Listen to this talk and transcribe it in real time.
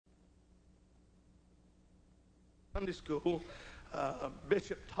Sunday school,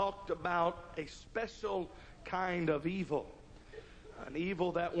 Bishop talked about a special kind of evil, an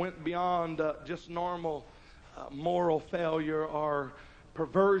evil that went beyond just normal moral failure or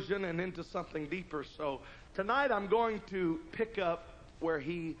perversion and into something deeper. So tonight I'm going to pick up where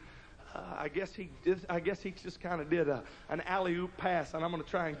he, I guess he just kind of did an alley-oop pass, and I'm going to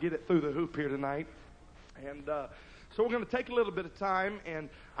try and get it through the hoop here tonight. And so we're going to take a little bit of time, and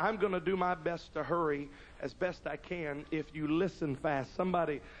I'm going to do my best to hurry as best I can if you listen fast.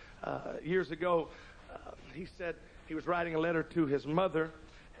 Somebody years ago, he said he was writing a letter to his mother,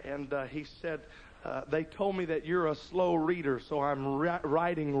 and he said, they told me that you're a slow reader, so I'm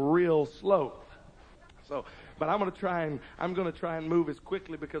writing real slow. So, but I'm going to try and move as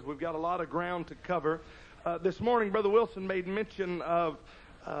quickly because we've got a lot of ground to cover. This morning, Brother Wilson made mention of,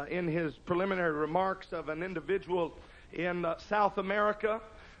 in his preliminary remarks, of an individual in South America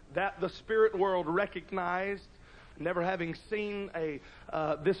that the spirit world recognized, never having seen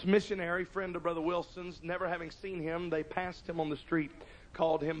this missionary friend of Brother Wilson's, never having seen him. They passed him on the street,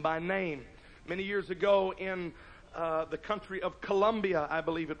 called him by name. Many years ago in the country of Colombia, I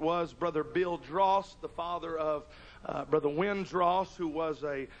believe it was, Brother Bill Dross, the father of Brother Wynn Dross, who was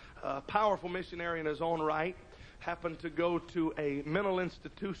a powerful missionary in his own right, happened to go to a mental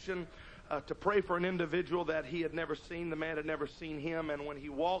institution to pray for an individual that he had never seen. The man had never seen him, and when he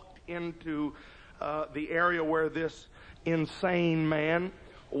walked into the area where this insane man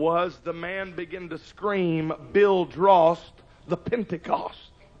was, the man began to scream, "Bill Dross, the Pentecost."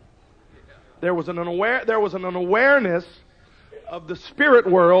 There was an awareness of the spirit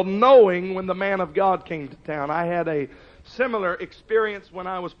world knowing when the man of God came to town. I had a similar experience when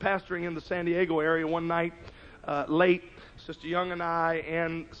I was pastoring in the San Diego area one night late. Sister Young and I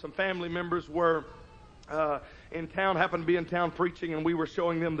and some family members were in town, happened to be in town preaching, and we were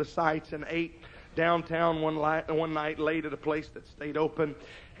showing them the sights, and ate downtown one night late at a place that stayed open.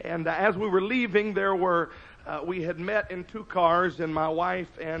 And as we were leaving, we had met in two cars, and my wife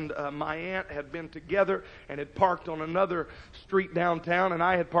and my aunt had been together and had parked on another street downtown, and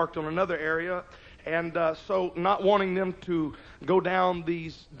I had parked on another area. And so not wanting them to go down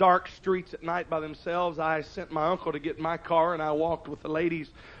these dark streets at night by themselves, I sent my uncle to get my car, and I walked with the ladies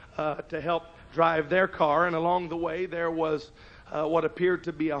to help drive their car. And along the way, there was what appeared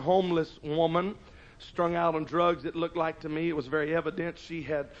to be a homeless woman strung out on drugs. It looked like to me, it was very evident she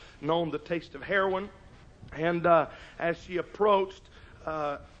had known the taste of heroin. And as she approached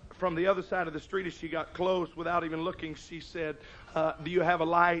from the other side of the street, as she got close, without even looking, she said, "Do you have a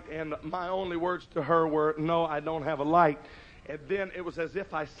light?" And my only words to her were, "No, I don't have a light." And then it was as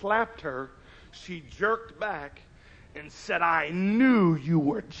if I slapped her. She jerked back and said, "I knew you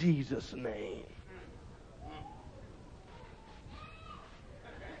were Jesus' name."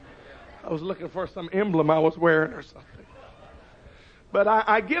 I was looking for some emblem I was wearing or something. But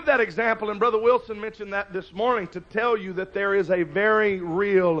I give that example, and Brother Wilson mentioned that this morning, to tell you that there is a very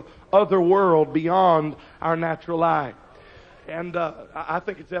real other world beyond our natural eye. And I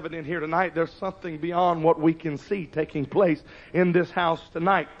think it's evident here tonight there's something beyond what we can see taking place in this house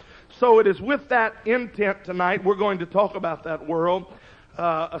tonight. So it is with that intent tonight we're going to talk about that world.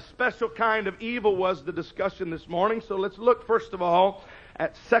 A special kind of evil was the discussion this morning. So let's look first of all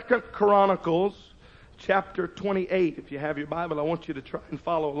at 2 Chronicles chapter 28. If you have your Bible, I want you to try and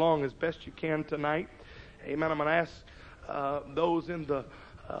follow along as best you can tonight. Amen. I'm going to ask those in the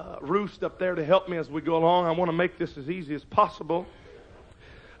roost up there to help me as we go along. I want to make this as easy as possible.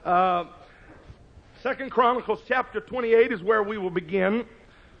 2 Chronicles chapter 28 is where we will begin.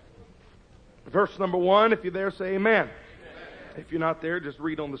 Verse number 1. If you're there, say amen. If you're not there, just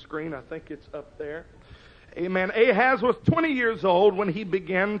read on the screen. I think it's up there. Amen. Ahaz was 20 years old when he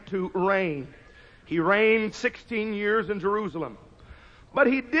began to reign. He reigned 16 years in Jerusalem. But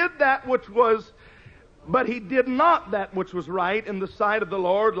he did not that which was right in the sight of the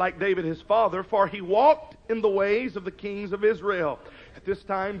Lord, like David his father, for he walked in the ways of the kings of Israel. At this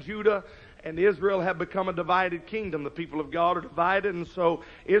time, Judah and Israel have become a divided kingdom. The people of God are divided, and so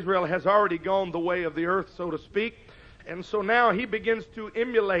Israel has already gone the way of the earth, so to speak. And so now he begins to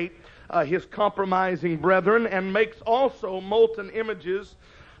emulate his compromising brethren, and makes also molten images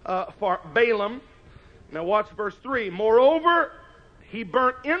for Balaam. Now watch verse 3. Moreover, he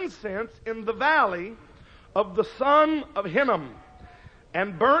burnt incense in the valley of the son of Hinnom,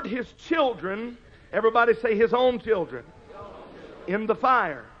 and burnt his children, everybody say his own children, in the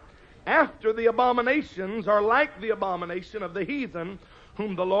fire. After the abominations are like the abomination of the heathen,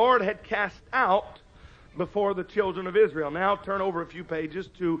 whom the Lord had cast out before the children of Israel. Now turn over a few pages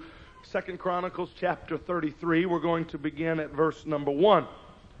to 2 Chronicles chapter 33. We're going to begin at verse number 1.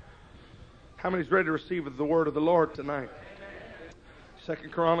 How many's ready to receive the word of the Lord tonight? 2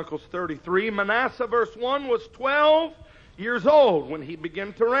 Chronicles 33. Manasseh, verse 1, was 12 years old when he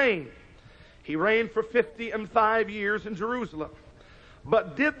began to reign. He reigned for 55 years in Jerusalem,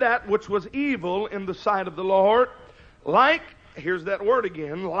 but did that which was evil in the sight of the Lord, like, here's that word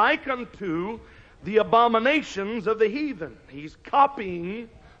again, like unto the abominations of the heathen. He's copying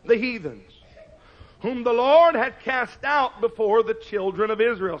the heathens, whom the Lord had cast out before the children of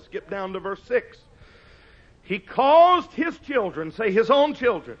Israel. Skip down to verse 6. He caused his children, say his own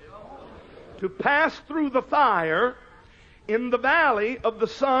children, to pass through the fire in the valley of the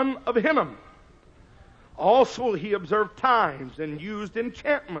son of Hinnom. Also he observed times and used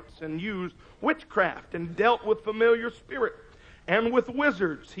enchantments and used witchcraft and dealt with familiar spirit and with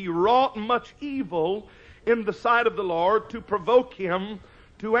wizards. He wrought much evil in the sight of the Lord to provoke him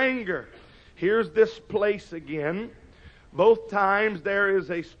to anger. Here's this place again. Both times there is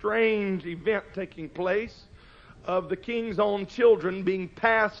a strange event taking place of the king's own children being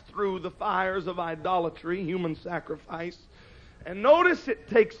passed through the fires of idolatry, human sacrifice. And notice it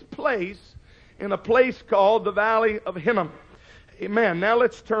takes place in a place called the Valley of Hinnom. Amen. Now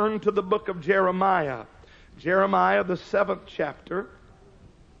let's turn to the book of Jeremiah. Jeremiah, the 7th chapter.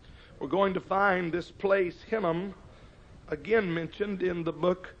 We're going to find this place, Hinnom, again mentioned in the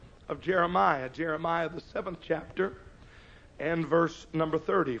book of Jeremiah. Jeremiah, the 7th chapter, and verse number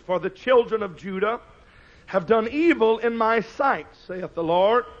 30. For the children of Judah have done evil in my sight, saith the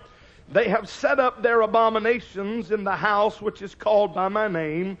Lord. They have set up their abominations in the house which is called by my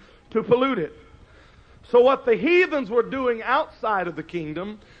name, to pollute it. So what the heathens were doing outside of the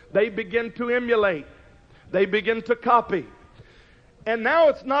kingdom, they begin to emulate. They begin to copy. And now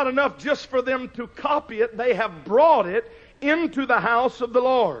it's not enough just for them to copy it. They have brought it into the house of the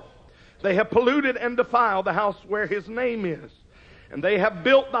Lord. They have polluted and defiled the house where his name is. And they have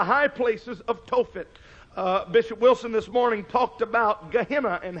built the high places of Tophet. Bishop Wilson this morning talked about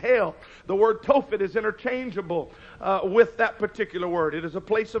Gehenna and hell. The word Tophet is interchangeable with that particular word. It is a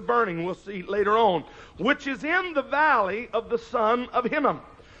place of burning, we'll see later on, which is in the valley of the son of Hinnom,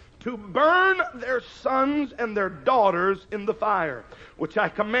 to burn their sons and their daughters in the fire, which I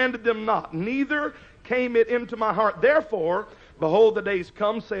commanded them not, neither came it into my heart. Therefore, behold, the days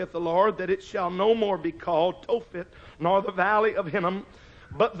come, saith the Lord, that it shall no more be called Tophet, nor the valley of Hinnom,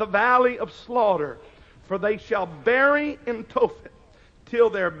 but the valley of slaughter. For they shall bury in Tophet till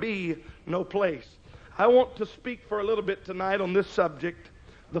there be no place. I want to speak for a little bit tonight on this subject,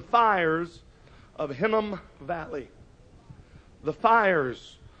 the fires of Hinnom Valley. The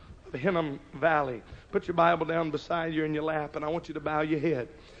fires of Hinnom Valley. Put your Bible down beside you in your lap, and I want you to bow your head.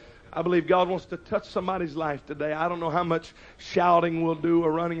 I believe God wants to touch somebody's life today. I don't know how much shouting will do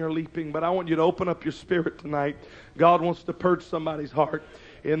or running or leaping, but I want you to open up your spirit tonight. God wants to purge somebody's heart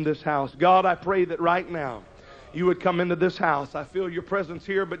in this house. God, I pray that right now you would come into this house. I feel your presence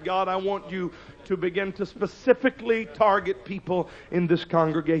here, but God, I want you to begin to specifically target people in this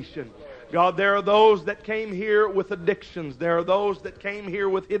congregation. God, there are those that came here with addictions. There are those that came here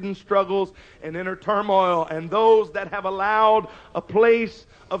with hidden struggles and inner turmoil, and those that have allowed a place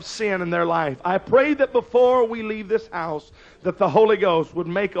of sin in their life. I pray that before we leave this house, that the Holy Ghost would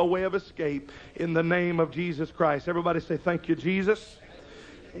make a way of escape in the name of Jesus Christ. Everybody say, thank you, Jesus.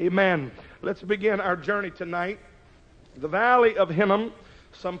 Amen. Let's begin our journey tonight. The Valley of Hinnom,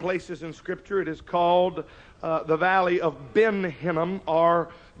 some places in Scripture it is called the Valley of Ben Hinnom, or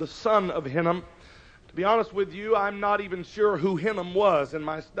the son of Hinnom. To be honest with you, I'm not even sure who Hinnom was. In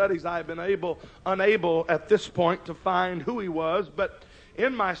my studies, I've been unable at this point to find who he was, but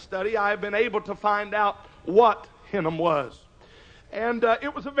in my study, I've been able to find out what Hinnom was. And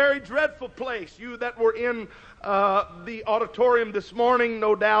it was a very dreadful place. You that were in the auditorium this morning,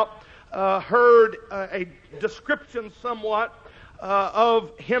 no doubt, heard a description somewhat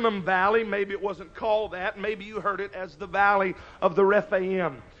of Hinnom Valley. Maybe it wasn't called that. Maybe you heard it as the Valley of the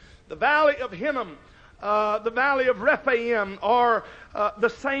Rephaim. The Valley of Hinnom, the Valley of Rephaim are the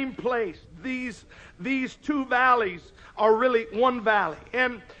same place. These two valleys are really one valley.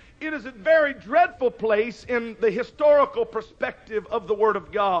 And it is a very dreadful place in the historical perspective of the Word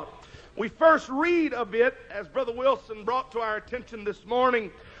of God. We first read of it, as Brother Wilson brought to our attention this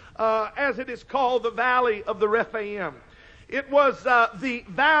morning, as it is called the Valley of the Rephaim. It was the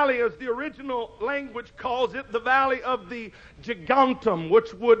valley, as the original language calls it, the Valley of the Gigantum,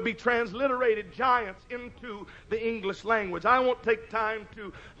 which would be transliterated giants into the English language. I won't take time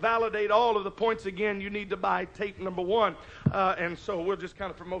to validate all of the points again. You need to buy tape number 1. And so we'll just kind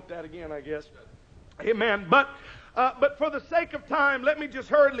of promote that again, I guess. Amen. But for the sake of time, let me just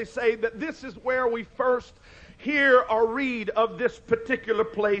hurriedly say that this is where we first hear or read of this particular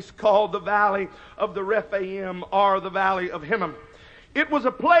place called the Valley of the Rephaim, or the Valley of Hinnom. It was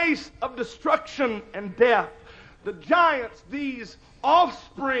a place of destruction and death. The giants, these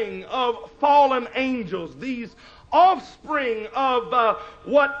offspring of fallen angels, these offspring of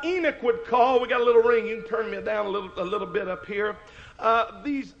what Enoch would call, we got a little ring, you can turn me down a little bit up here.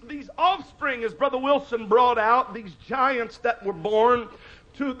 These offspring, as Brother Wilson brought out, these giants that were born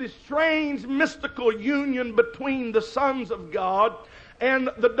to the strange mystical union between the sons of God and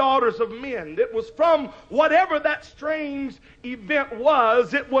the daughters of men. It was from whatever that strange event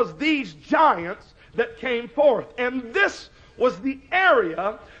was, it was these giants that came forth. And this was the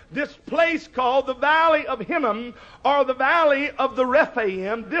area, this place called the Valley of Hinnom, or the Valley of the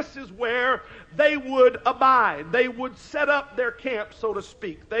Rephaim. This is where they would abide. They would set up their camp, so to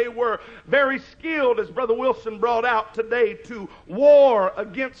speak. They were very skilled, as Brother Wilson brought out today, to war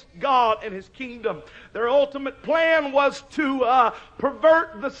against God and His kingdom. Their ultimate plan was to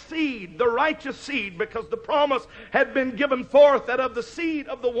pervert the seed, the righteous seed, because the promise had been given forth that of the seed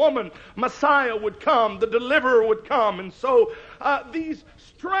of the woman, Messiah would come, the deliverer would come. And so these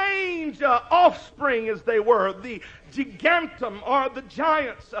strange offspring, as they were, the gigantum, or the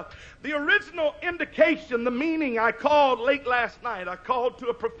giants. The original indication, the meaning, I called late last night. I called to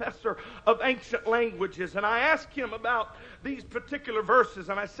a professor of ancient languages, and I asked him about these particular verses,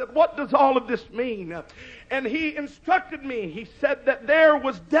 and I said, what does all of this mean? And he instructed me. He said that there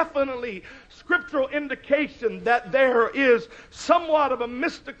was definitely scriptural indication that there is somewhat of a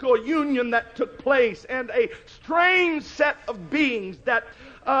mystical union that took place, and a strange set of beings that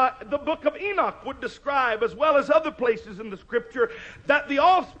the book of Enoch would describe, as well as other places in the scripture, that the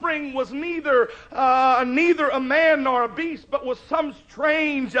offspring was neither a man nor a beast, but was some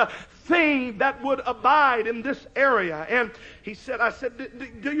strange thing that would abide in this area. And he said, I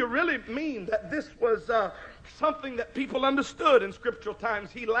said, do you really mean that this was something that people understood in scriptural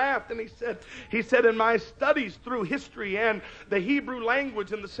times? He laughed and he said, in my studies through history and the Hebrew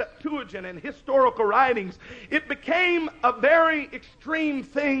language and the Septuagint and historical writings, it became a very extreme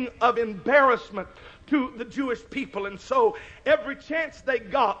thing of embarrassment to the Jewish people. And so every chance they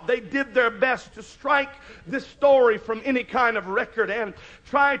got, they did their best to strike this story from any kind of record and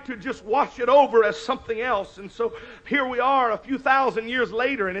try to just wash it over as something else. And so here we are a few thousand years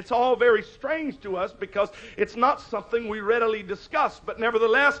later, and it's all very strange to us because it's not something we readily discuss. But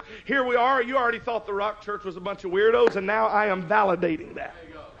nevertheless, here we are. You already thought the Rock Church was a bunch of weirdos, and now I am validating that.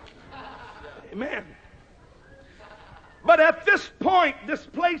 Amen. But at this point, this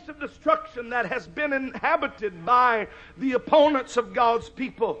place of destruction that has been inhabited by the opponents of God's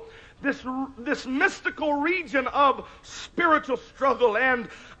people, this mystical region of spiritual struggle and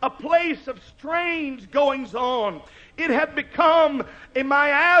a place of strange goings on, it had become a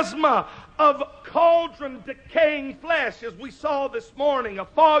miasma of cauldron decaying flesh, as we saw this morning,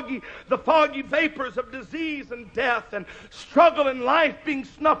 the foggy vapors of disease and death and struggle in life being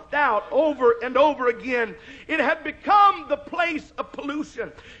snuffed out over and over again. It had become the place of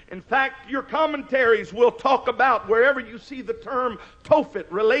pollution. In fact, your commentaries will talk about, wherever you see the term Tophet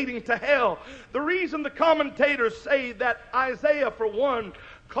relating to hell, the reason the commentators say that Isaiah, for one,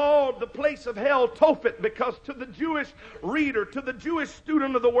 called the place of hell Tophet, because to the Jewish reader, to the Jewish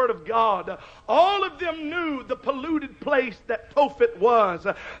student of the Word of God, all of them knew the polluted place that Tophet was.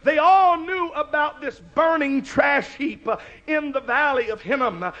 They all knew about this burning trash heap in the Valley of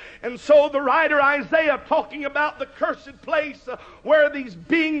Hinnom. And so the writer Isaiah, talking about the cursed place where these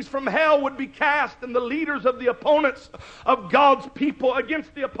beings from hell would be cast, and the leaders of the opponents of God's people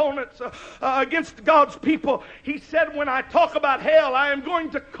against the opponents against God's people, he said, when I talk about hell, I am going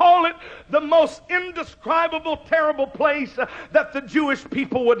to call it the most indescribable, terrible place that the Jewish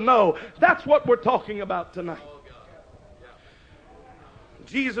people would know. That's what we're talking about tonight.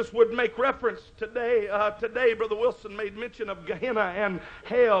 Jesus would make reference today. Brother Wilson made mention of Gehenna and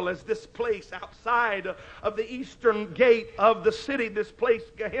hell as this place outside of the eastern gate of the city. This place,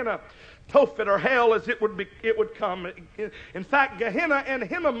 Gehenna, Tophet, or hell as it would come. In fact, Gehenna and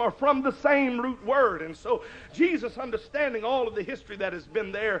Hinnom are from the same root word. And so Jesus, understanding all of the history that has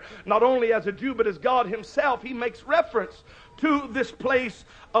been there, not only as a Jew but as God Himself, He makes reference to this place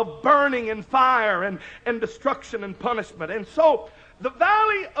of burning and fire and destruction and punishment. And so the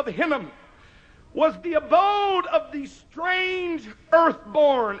Valley of Hinnom was the abode of these strange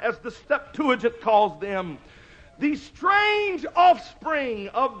earthborn, as the Septuagint calls them, these strange offspring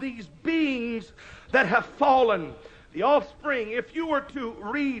of these beings that have fallen. The offspring, if you were to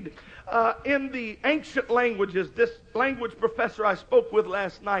read in the ancient languages, this language professor I spoke with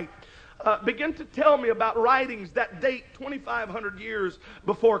last night begin to tell me about writings that date 2,500 years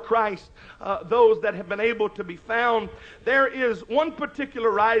before Christ, those that have been able to be found. There is one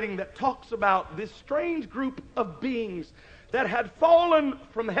particular writing that talks about this strange group of beings that had fallen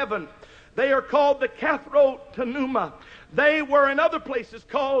from heaven. They are called the Cathro-Tenuma. They were in other places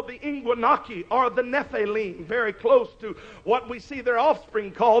called the Ingwanaki or the Nephilim, very close to what we see their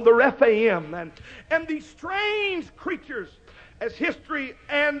offspring called the Rephaim. And these strange creatures, as history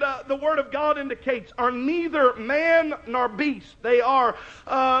and the Word of God indicates, are neither man nor beast. They are,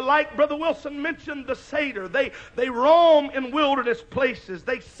 like Brother Wilson mentioned, the satyr. They roam in wilderness places.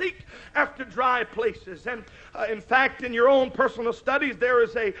 They seek after dry places. And in fact, in your own personal studies, there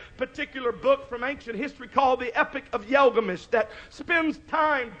is a particular book from ancient history called the Epic of Gilgamesh that spends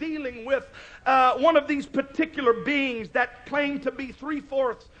time dealing with one of these particular beings that claim to be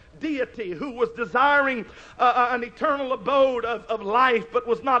three-fourths deity, who was desiring an eternal abode of life, but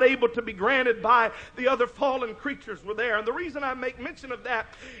was not able to be granted by the other fallen creatures were there. And the reason I make mention of that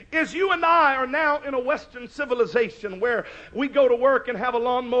is you and I are now in a Western civilization where we go to work and have a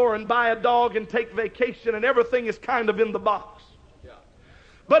lawnmower and buy a dog and take vacation, and everything is kind of in the box.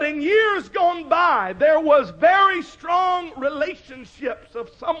 But in years gone by, there was very strong relationships of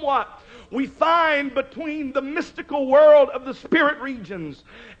somewhat we find between the mystical world of the spirit regions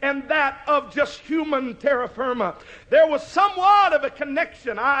and that of just human terra firma. There was somewhat of a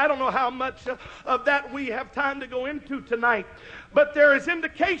connection. I don't know how much of that we have time to go into tonight. But there is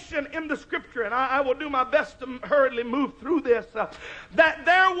indication in the Scripture, and I will do my best to hurriedly move through this, that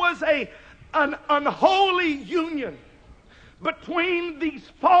there was an unholy union between these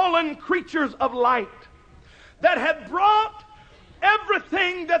fallen creatures of light that had brought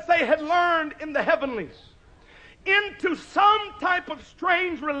everything that they had learned in the heavenlies into some type of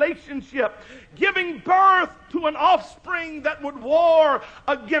strange relationship, giving birth to an offspring that would war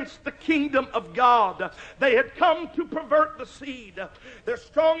against the kingdom of God. They had come to pervert the seed. There's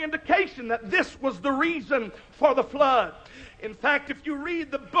strong indication that this was the reason for the flood. In fact, if you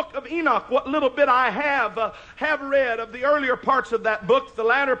read the book of Enoch, what little bit I have read of the earlier parts of that book, the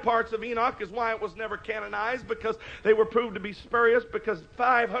latter parts of Enoch is why it was never canonized, because they were proved to be spurious, because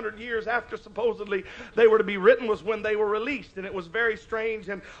 500 years after supposedly they were to be written was when they were released, and it was very strange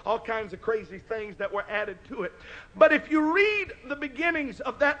and all kinds of crazy things that were added to it. But if you read the beginnings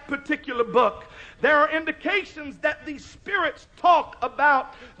of that particular book, there are indications that these spirits talk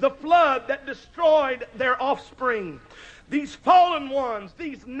about the flood that destroyed their offspring. These fallen ones,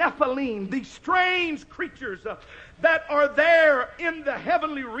 these Nephilim, these strange creatures that are there in the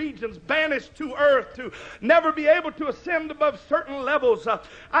heavenly regions, banished to earth to never be able to ascend above certain levels.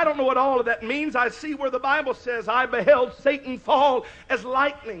 I don't know what all of that means. I see where the Bible says, I beheld Satan fall as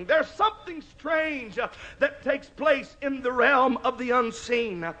lightning. There's something strange that takes place in the realm of the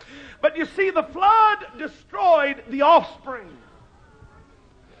unseen. But you see, the flood destroyed the offspring.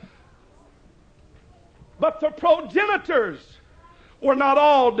 But the progenitors were not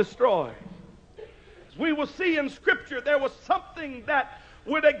all destroyed. As we will see in Scripture, there was something that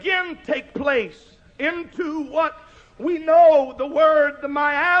would again take place into what we know the word, the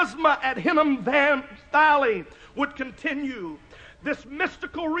miasma at Hinnom Valley would continue. This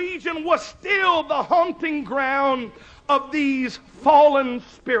mystical region was still the haunting ground of these fallen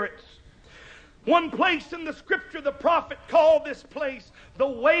spirits. One place in the Scripture, the prophet called this place the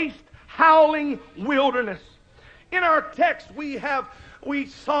waste howling wilderness. In our text, we have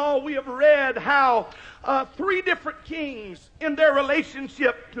read how three different kings in their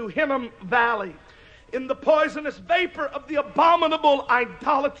relationship to Hinnom Valley, in the poisonous vapor of the abominable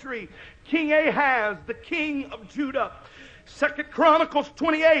idolatry, King Ahaz, the king of Judah. 2 Chronicles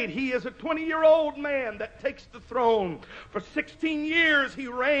 28, he is a 20-year-old man that takes the throne. For 16 years he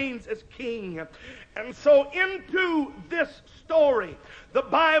reigns as king. And so into this story, the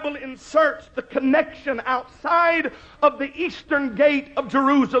Bible inserts the connection outside of the eastern gate of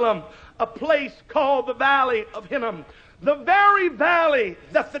Jerusalem, a place called the Valley of Hinnom. The very valley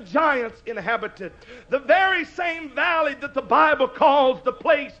that the giants inhabited. The very same valley that the Bible calls the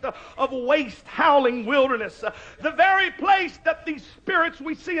place of waste, howling wilderness. The very place that these spirits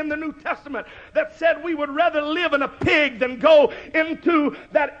we see in the New Testament that said we would rather live in a pig than go into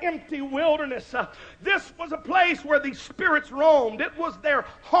that empty wilderness. This was a place where these spirits roamed. It was their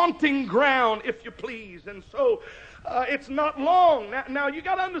haunting ground, if you please. And so it's not long. Now you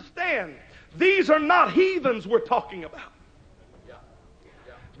got to understand, these are not heathens we're talking about.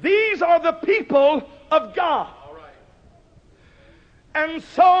 These are the people of God. And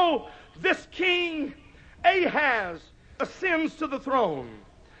so this king Ahaz ascends to the throne.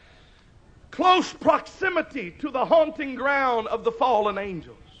 Close proximity to the haunting ground of the fallen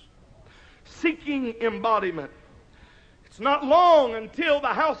angels. seeking embodiment. It's not long until the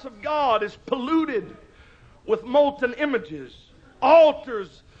house of God is polluted with molten images,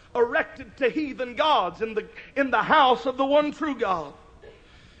 altars erected to heathen gods in the house of the one true God.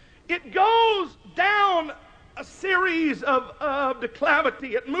 It goes down a series of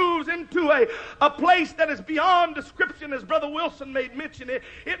declivity. It moves into a place that is beyond description, as Brother Wilson made mention.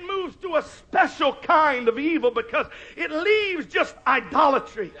 It moves to a special kind of evil because it leaves just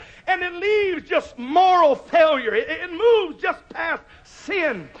idolatry and it leaves just moral failure. It moves just past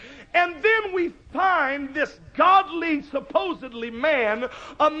sin. And then we find this godly, supposedly man,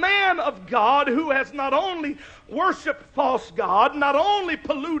 a man of God who has not only worshiped false God, not only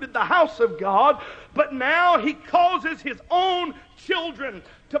polluted the house of God, but now he causes his own children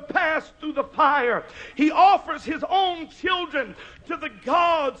to pass through the fire. He offers his own children to the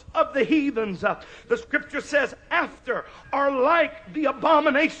gods of the heathens. The scripture says, after are like the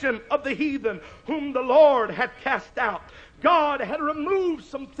abomination of the heathen, whom the Lord had cast out. God had removed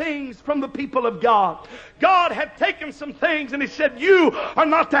some things from the people of God. God had taken some things and he said, you are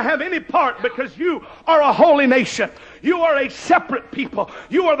not to have any part because you are a holy nation. You are a separate people.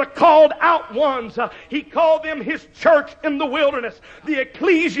 You are the called out ones. He called them his church in the wilderness, the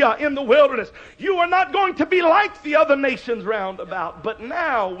ecclesia in the wilderness. You are not going to be like the other nations round about. But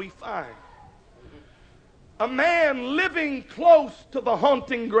now we find a man living close to the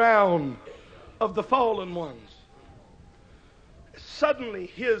haunting ground of the fallen ones. Suddenly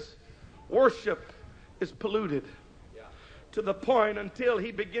his worship is polluted to the point until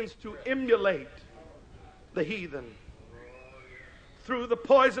he begins to emulate the heathen. Through the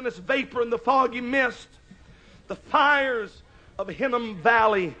poisonous vapor and the foggy mist, the fires of Hinnom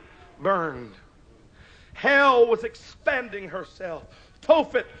Valley burned. Hell was expanding herself.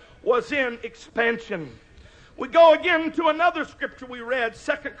 Tophet was in expansion. We go again to another scripture we read,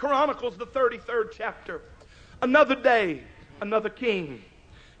 2 Chronicles, the 33rd chapter. Another day, another king.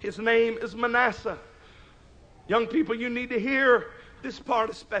 His name is Manasseh. Young people, you need to hear this part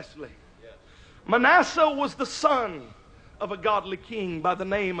especially. Manasseh was the son of a godly king by the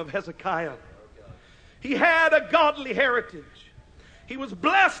name of Hezekiah. He had a godly heritage. He was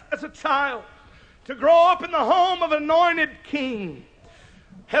blessed as a child to grow up in the home of an anointed king.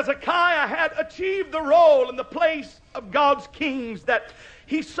 Hezekiah had achieved the role in the place of God's kings, that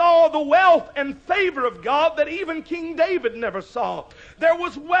he saw the wealth and favor of God that even King David never saw. There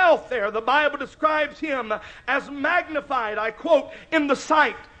was wealth there. The Bible describes him as magnified, I quote, in the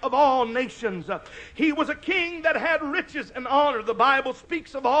sight of all nations. He was a king that had riches and honor. The Bible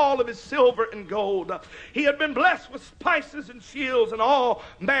speaks of all of his silver and gold. He had been blessed with spices and shields and all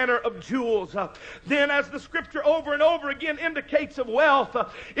manner of jewels. Then, as the scripture over and over again indicates of wealth,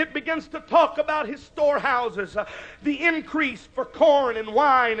 it begins to talk about his storehouses, the increase for corn and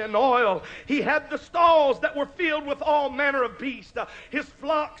wine and oil. He had the stalls that were filled with all manner of beasts. His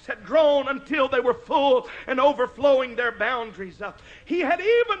flocks had grown until they were full and overflowing their boundaries. He had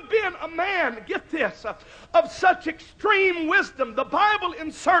even been a man, get this, of such extreme wisdom. The Bible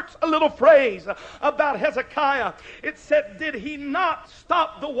inserts a little phrase about Hezekiah. It said, did he not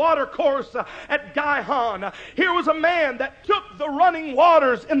stop the water course at Gihon? Here was a man that took the running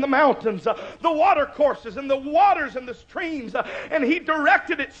waters in the mountains, the water courses and the waters and the streams, and he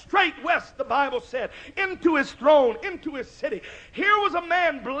directed it straight west, the Bible said, into his throne, into his city. Here was a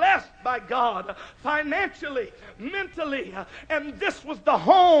man blessed by God financially, mentally, and this was the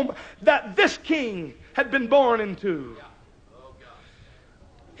home that this king had been born into.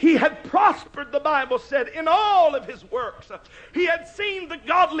 He had prospered, the Bible said, in all of his works. He had seen the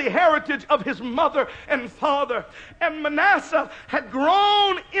godly heritage of his mother and father. And Manasseh had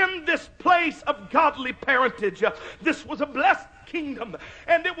grown in this place of godly parentage. This was a blessed kingdom,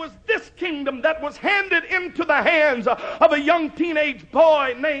 and it was this kingdom that was handed into the hands of a young teenage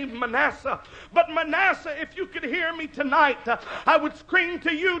boy named Manasseh. But Manasseh, if you could hear me tonight, I would scream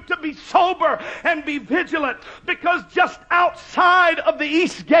to you to be sober and be vigilant, because just outside of the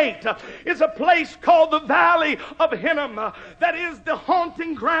east gate is a place called the Valley of Hinnom, that is the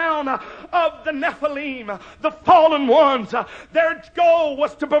haunting ground of the Nephilim, the fallen ones. Their goal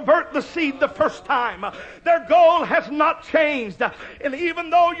was to pervert the seed the first time. Their goal has not changed. And even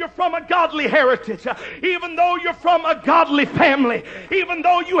though you're from a godly heritage, even though you're from a godly family, even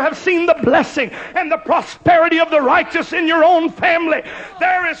though you have seen the blessing and the prosperity of the righteous in your own family,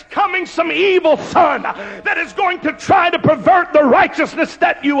 there is coming some evil son that is going to try to pervert the righteousness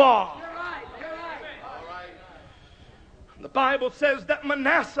that you are. The Bible says that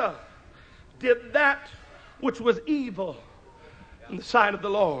Manasseh did that which was evil in the sight of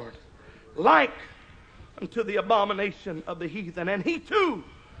the Lord, like unto the abomination of the heathen. And he too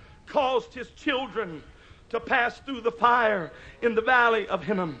caused his children to pass through the fire in the valley of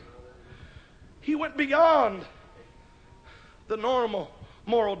Hinnom. He went beyond the normal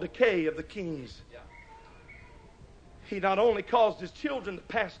moral decay of the kings. He not only caused his children to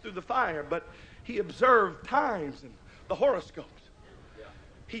pass through the fire, but he observed times and the horoscopes.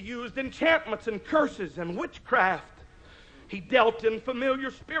 He used enchantments and curses and witchcraft. He dealt in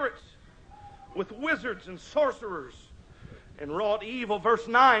familiar spirits with wizards and sorcerers and wrought evil. Verse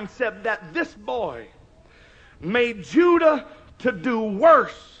 9 said that this boy made Judah to do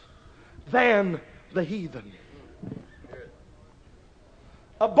worse than the heathen.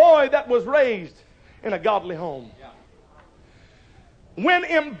 A boy that was raised in a godly home, when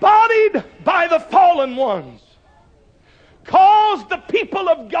embodied by the fallen ones, caused the people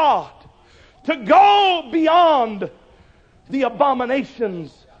of God to go beyond the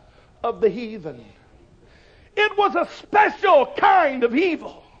abominations of the heathen. It was a special kind of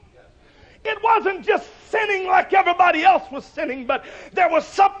evil. It wasn't just sinning like everybody else was sinning, but there was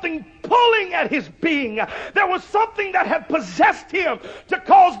something pulling at his being. There was something that had possessed him to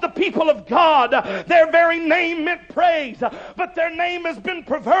cause the people of God. Their very name meant praise, but their name has been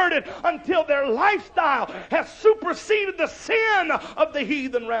perverted until their lifestyle has superseded the sin of the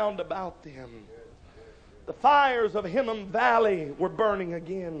heathen round about them. The fires of Hinnom Valley were burning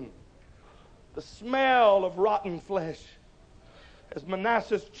again. The smell of rotten flesh as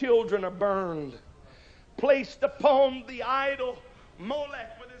Manasseh's children are burned, placed upon the idol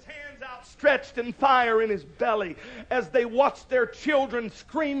Molech with his hands outstretched and fire in his belly, as they watch their children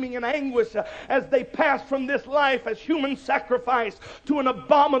screaming in anguish as they pass from this life as human sacrifice to an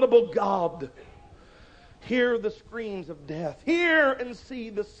abominable God. Hear the screams of death. Hear and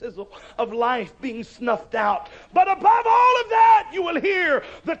see the sizzle of life being snuffed out. But above all of that, you will hear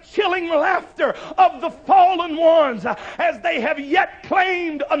the chilling laughter of the fallen ones as they have yet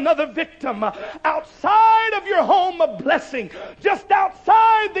claimed another victim. Outside of your home of blessing, just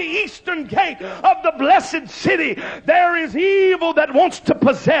outside the eastern gate of the blessed city, there is evil that wants to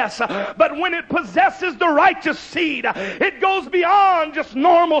possess. But when it possesses the righteous seed, it goes beyond just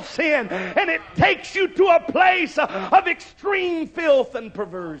normal sin, and it takes you to a place of extreme filth and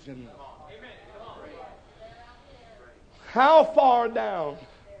perversion. How far down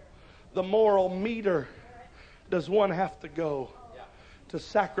the moral meter does one have to go to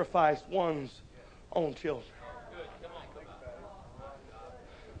sacrifice one's own children?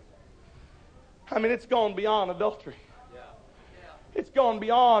 I mean, it's gone beyond adultery. It's gone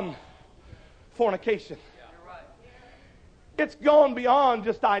beyond fornication. It's gone beyond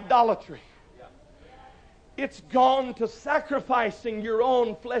just idolatry. It's gone to sacrificing your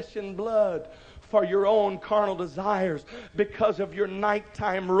own flesh and blood for your own carnal desires because of your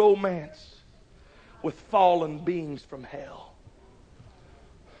nighttime romance with fallen beings from hell.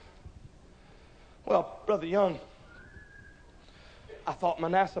 Well, Brother Young, I thought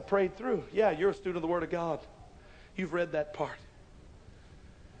Manasseh prayed through. Yeah, you're a student of the Word of God. You've read that part.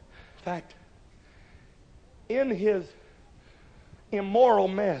 In fact, in his immoral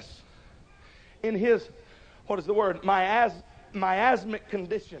mess, in his, what is the word, miasmic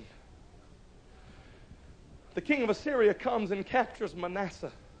condition, the king of Assyria comes and captures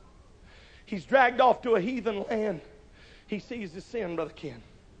Manasseh. He's dragged off to a heathen land. He sees his sin, Brother Ken.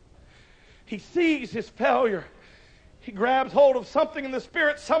 He sees his failure. He grabs hold of something in the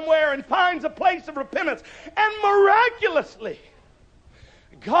spirit somewhere and finds a place of repentance. And miraculously,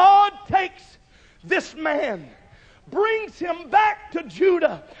 God takes this man, brings him back to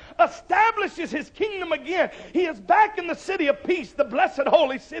Judah, establishes his kingdom again. He is back in the city of peace, the blessed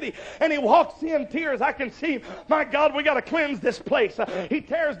holy city, and he walks in tears. I can see him. My God, we got to cleanse this place. He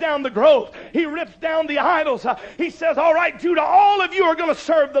tears down the grove. He rips down the idols. He says, all right, Judah, all of you are going to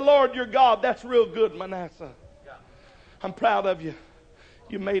serve the Lord your God. That's real good, Manasseh. I'm proud of you.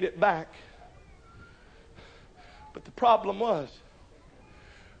 You made it back. But the problem was,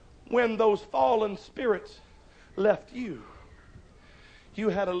 when those fallen spirits left you, you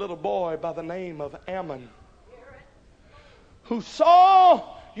had a little boy by the name of Ammon who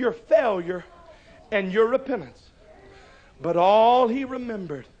saw your failure and your repentance, but all he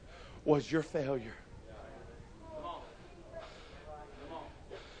remembered was your failure.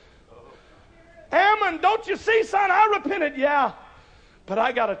 Ammon, don't you see, son, I repented. Yeah, but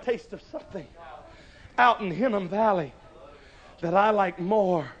I got a taste of something out in Hinnom Valley that I like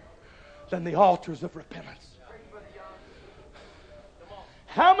more than the altars of repentance.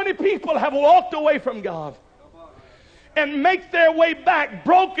 How many people have walked away from God and make their way back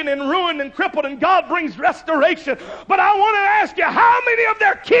broken and ruined and crippled, and God brings restoration? But I want to ask you, how many of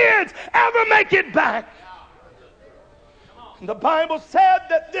their kids ever make it back? The Bible said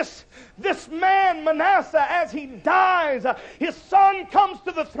that this man, Manasseh, as he dies, his son comes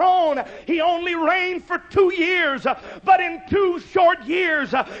to the throne. He only reigned for 2 years, but in 2 short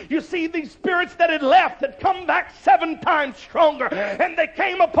years, you see these spirits that had left had come back 7 times stronger, and they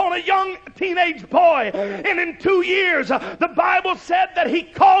came upon a young teenage boy, and in 2 years, the Bible said that he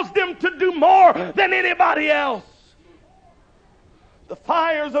caused them to do more than anybody else. The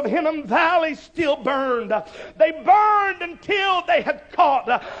fires of Hinnom Valley still burned. They burned until they had caught.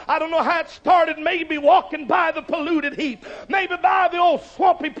 I don't know how it started. Maybe walking by the polluted heap. Maybe by the old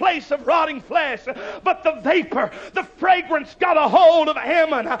swampy place of rotting flesh. But the vapor, the fragrance got a hold of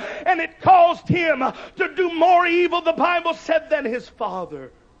Ammon. And it caused him to do more evil, the Bible said, than his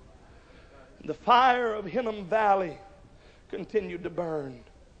father. The fire of Hinnom Valley continued to burn.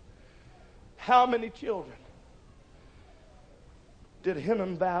 How many children did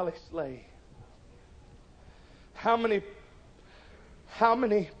Hinnom Valley slay? How many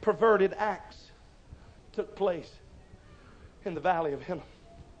perverted acts took place in the valley of Hinnom?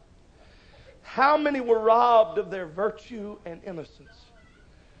 How many were robbed of their virtue and innocence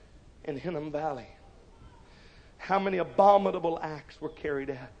in Hinnom Valley? How many abominable acts were carried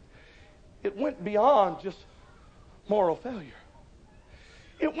out? It went beyond just moral failure.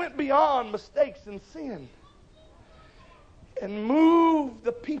 It went beyond mistakes and sin, and moved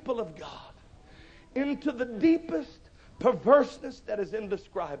the people of God into the deepest perverseness that is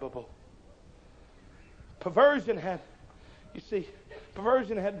indescribable. Perversion had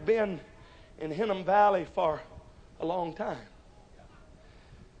been in Hinnom Valley for a long time.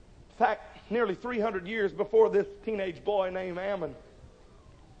 In fact, nearly 300 years before this teenage boy named Ammon,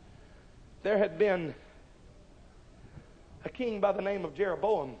 there had been a king by the name of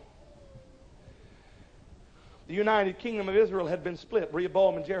Jeroboam. The United Kingdom of Israel had been split,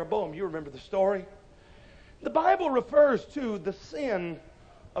 Rehoboam and Jeroboam. You remember the story. The Bible refers to the sin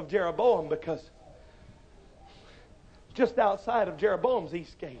of Jeroboam because just outside of Jeroboam's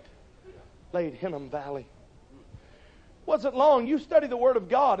east gate laid Hinnom Valley. Wasn't long. You study the Word of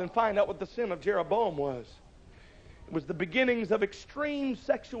God and find out what the sin of Jeroboam was. It was the beginnings of extreme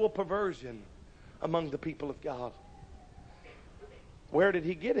sexual perversion among the people of God. Where did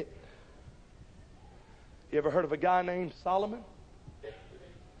he get it? You ever heard of a guy named Solomon?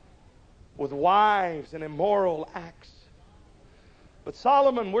 With wives and immoral acts. But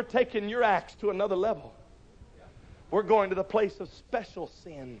Solomon, we're taking your acts to another level. We're going to the place of special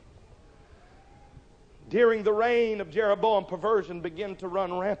sin. During the reign of Jeroboam, perversion began to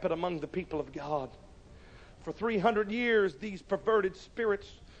run rampant among the people of God. For 300 years, these perverted spirits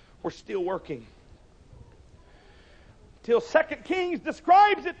were still working. Till 2 Kings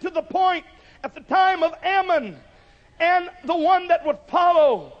describes it to the point at the time of Ammon and the one that would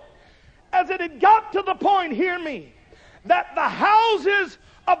follow, as it had got to the point, hear me, that the houses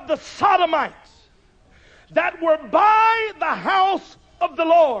of the Sodomites that were by the house of the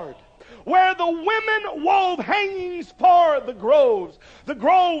Lord, where the women wove hangings for the groves. The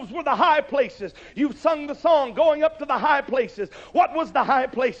groves were the high places. You've sung the song, Going Up to the High Places. What was the high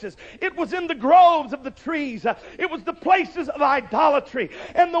places? It was in the groves of the trees. It was the places of idolatry.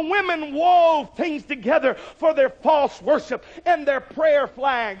 And the women wove things together for their false worship and their prayer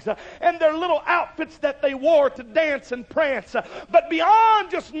flags and their little outfits that they wore to dance and prance. But beyond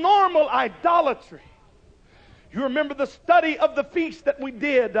just normal idolatry, you remember the study of the feast that we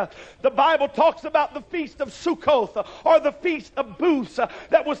did. The Bible talks about the feast of Sukkoth, or the feast of booths,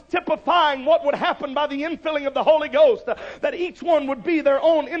 that was typifying what would happen by the infilling of the Holy Ghost, that each one would be their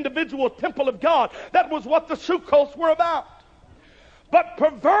own individual temple of God. That was what the Sukkoths were about. But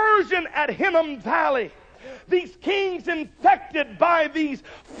perversion at Hinnom Valley, these kings infected by these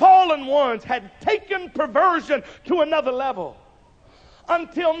fallen ones had taken perversion to another level.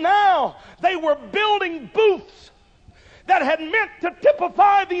 Until now, they were building booths that had meant to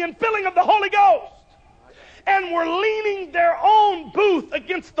typify the infilling of the Holy Ghost, and were leaning their own booth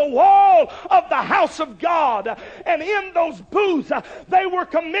against the wall of the house of God. And in those booths, they were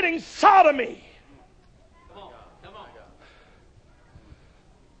committing sodomy. Come on.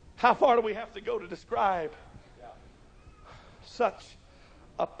 How far do we have to go to describe such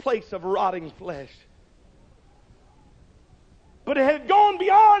a place of rotting flesh? But it had gone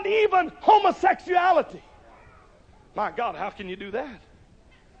beyond even homosexuality. My God, how can you do that?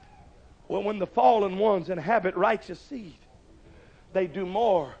 Well, when the fallen ones inhabit righteous seed, they do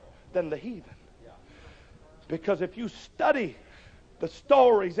more than the heathen. Because if you study the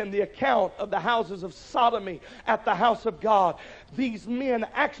stories and the account of the houses of sodomy at the house of God. These men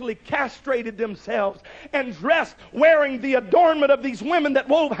actually castrated themselves and dressed wearing the adornment of these women that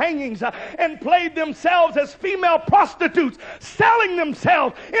wove hangings and played themselves as female prostitutes, selling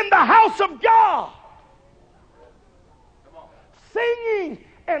themselves in the house of God, singing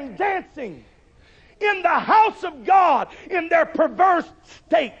and dancing in the house of God in their perverse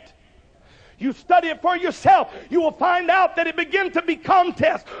state. You study it for yourself, you will find out that it began to be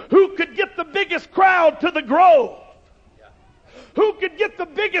contest. Who could get the biggest crowd to the grove? Who could get the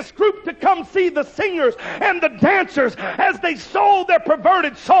biggest group to come see the singers and the dancers as they sold their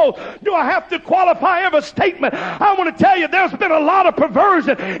perverted soul? Do I have to qualify every statement? I want to tell you, there's been a lot of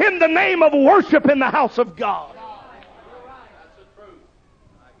perversion in the name of worship in the house of God.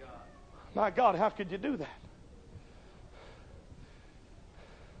 My God, how could you do that?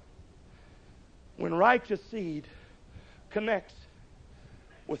 When righteous seed connects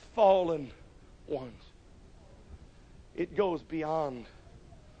with fallen ones, it goes beyond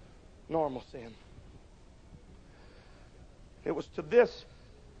normal sin. It was to this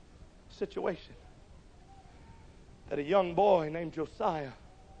situation that a young boy named Josiah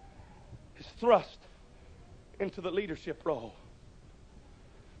is thrust into the leadership role.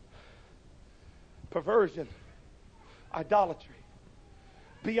 Perversion, idolatry,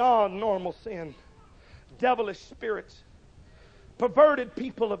 beyond normal sin, devilish spirits, perverted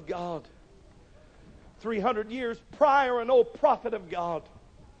people of God. 300 years prior, an old prophet of God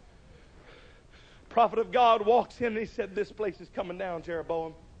walks in and he said, "This place is coming down,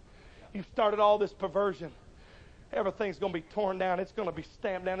 Jeroboam. You've started all this perversion. Everything's going to be torn down. It's going to be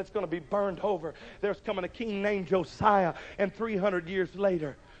stamped down. It's going to be burned over. There's coming a king named Josiah." And 300 years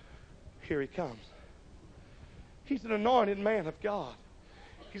later, here he comes. He's an anointed man of God.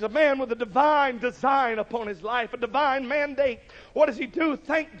 He's a man with a divine design upon his life, a divine mandate. What does he do?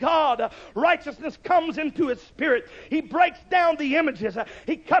 Thank God. Righteousness comes into his spirit. He breaks down the images.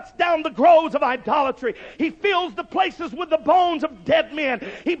 He cuts down the groves of idolatry. He fills the places with the bones of dead men.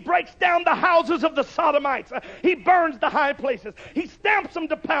 He breaks down the houses of the sodomites. He burns the high places. He stamps them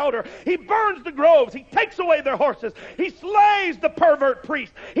to powder. He burns the groves. He takes away their horses. He slays the pervert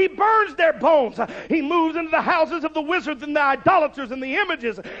priests. He burns their bones. He moves into the houses of the wizards and the idolaters and the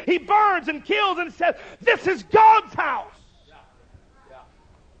images. He burns and kills and says, "This is God's house."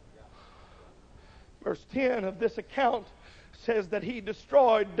 Verse 10 of this account says that he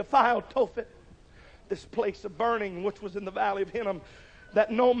defiled Tophet, this place of burning which was in the valley of Hinnom, that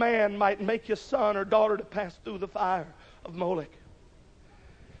no man might make his son or daughter to pass through the fire of Molech.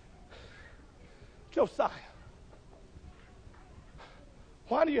 Josiah,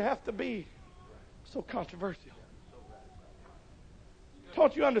 why do you have to be so controversial?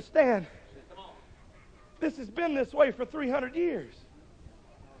 Don't you understand? This has been this way for 300 years.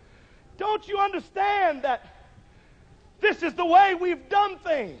 Don't you understand that this is the way we've done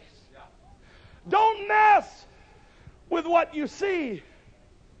things? Don't mess with what you see.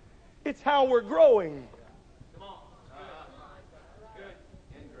 It's how we're growing.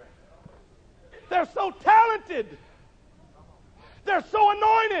 They're so talented. They're so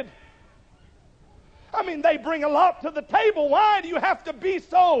anointed. I mean, they bring a lot to the table. Why do you have to be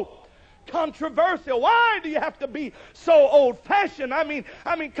so controversial? Why do you have to be so old-fashioned? I mean,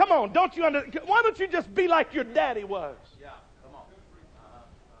 come on, don't you understand? Why don't you just be like your daddy was? Yeah, come on.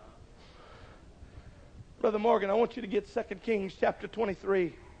 Brother Morgan, I want you to get 2 Kings chapter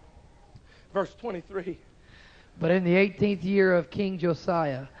 23, verse 23. But in the 18th year of King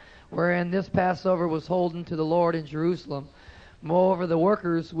Josiah, wherein this Passover was holden to the Lord in Jerusalem, moreover the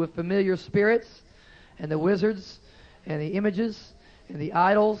workers with familiar spirits, and the wizards, and the images, and the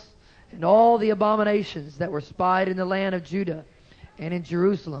idols, and all the abominations that were spied in the land of Judah and in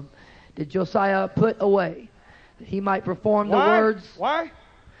Jerusalem, did Josiah put away, that he might perform the words. Why?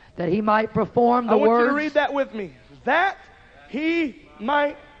 That he might perform the words. I want you to read that with me. That he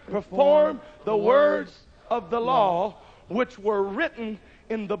might perform the words of the law, which were written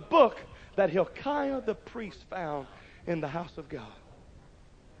in the book that Hilkiah the priest found in the house of God.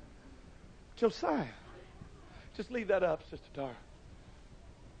 Josiah. Just leave that up, Sister Tara.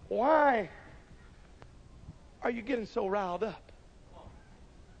 Why are you getting so riled up?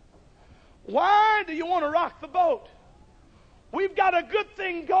 Why do you want to rock the boat? We've got a good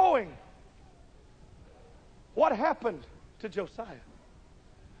thing going. What happened to Josiah?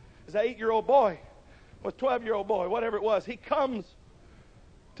 As an 8-year-old boy, or 12-year-old boy, whatever it was, he comes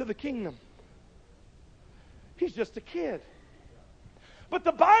to the kingdom. He's just a kid. But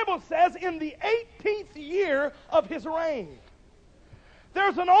the Bible says in the 18th year of his reign,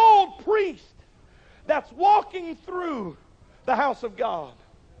 there's an old priest that's walking through the house of God.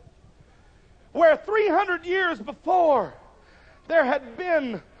 Where 300 years before there had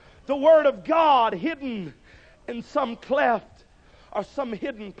been the Word of God hidden in some cleft or some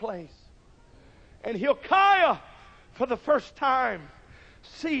hidden place. And Hilkiah, for the first time,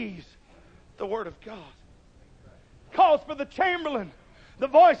 sees the Word of God. Calls for the chamberlain, the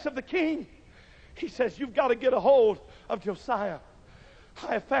voice of the king. He says, you've got to get a hold of Josiah.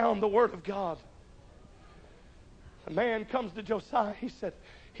 I have found the Word of God. A man comes to Josiah. He said,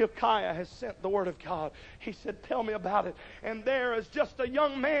 Hilkiah has sent the Word of God. He said, tell me about it. And there is just a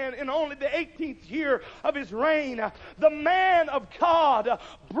young man in only the 18th year of his reign. The man of God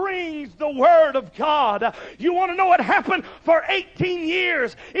brings the Word of God. You want to know what happened? For 18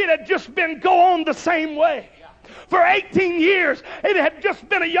 years, it had just been go on the same way. For 18 years, it had just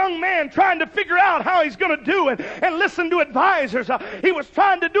been a young man trying to figure out how he's going to do it and listen to advisors. He was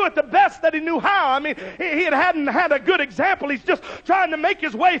trying to do it the best that he knew how. I mean, he hadn't had a good example. He's just trying to make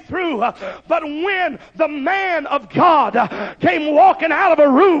his way through. But when the man of God came walking out of a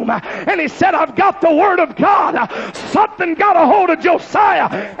room and he said, I've got the Word of God, something got a hold of Josiah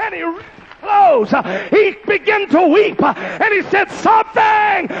and he clothes. He began to weep and he said,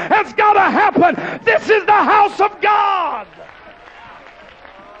 something has got to happen. This is the house of God.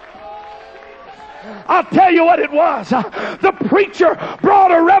 I'll tell you what it was. The preacher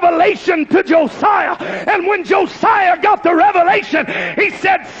brought a revelation to Josiah, and when Josiah got the revelation, he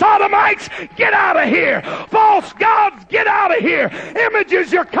said, Sodomites, get out of here. False gods, get out of here.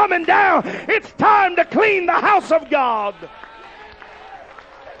 Images, you're coming down. It's time to clean the house of God.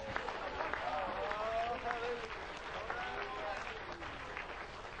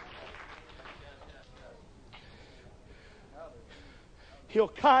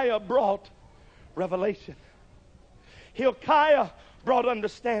 Hilkiah brought revelation. Hilkiah brought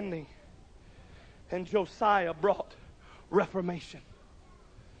understanding. And Josiah brought reformation.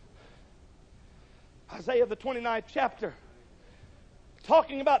 Isaiah the 29th chapter,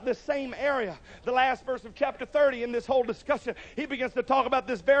 talking about this same area, the last verse of chapter 30 in this whole discussion, he begins to talk about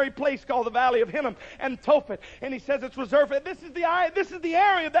this very place called the Valley of Hinnom and Tophet, and he says it's reserved. This is the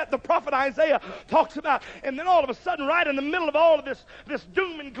area that the prophet Isaiah talks about. And then all of a sudden, right in the middle of all of this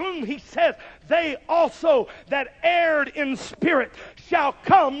doom and gloom, he says, they also that erred in spirit shall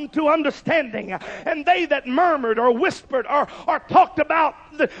come to understanding, and they that murmured or whispered or talked about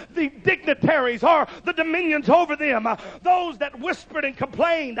the dignitaries or the dominions over them, those that whispered and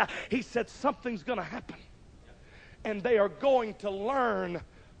complained, he said something's going to happen, and they are going to learn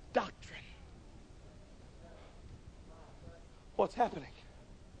doctrine. What's happening?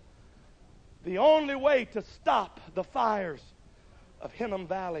 The only way to stop the fires of Hinnom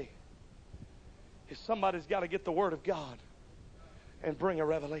Valley is somebody's got to get the Word of God and bring a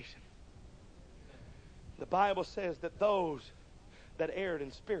revelation. The Bible says that those that erred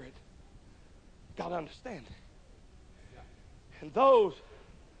in spirit got understanding. And those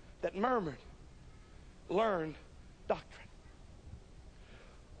that murmured learned doctrine.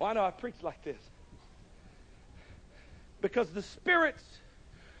 Why do I preach like this? Because the spirits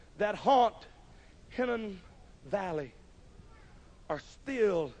that haunt Hinnom Valley are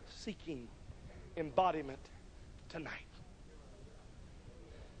still seeking embodiment tonight.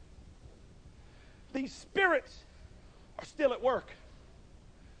 These spirits are still at work.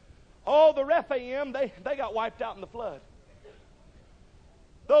 All the Rephaim, they got wiped out in the flood.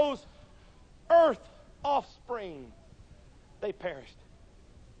 Those earth offspring, they perished.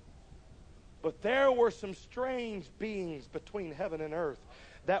 But there were some strange beings between heaven and earth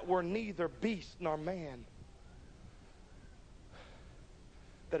that were neither beast nor man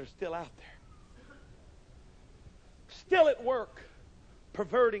that are still out there. Still at work,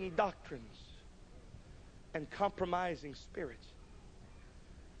 perverting doctrines and compromising spirits.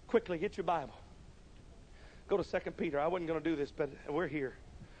 Quickly, get your Bible. Go to 2 Peter. I wasn't going to do this, but we're here.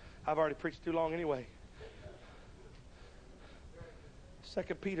 I've already preached too long anyway.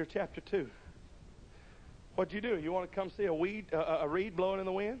 2 Peter chapter 2. What'd you do? You want to come see a reed blowing in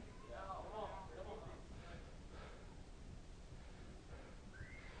the wind?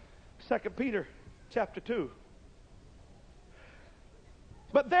 2 Peter chapter 2.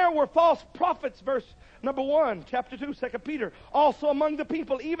 But there were false prophets, verse number 1, chapter 2, 2 Peter, also among the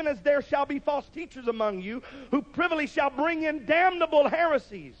people, even as there shall be false teachers among you, who privily shall bring in damnable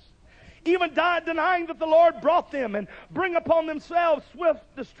heresies, even denying that the Lord brought them, and bring upon themselves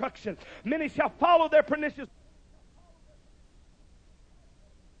swift destruction. Many shall follow their pernicious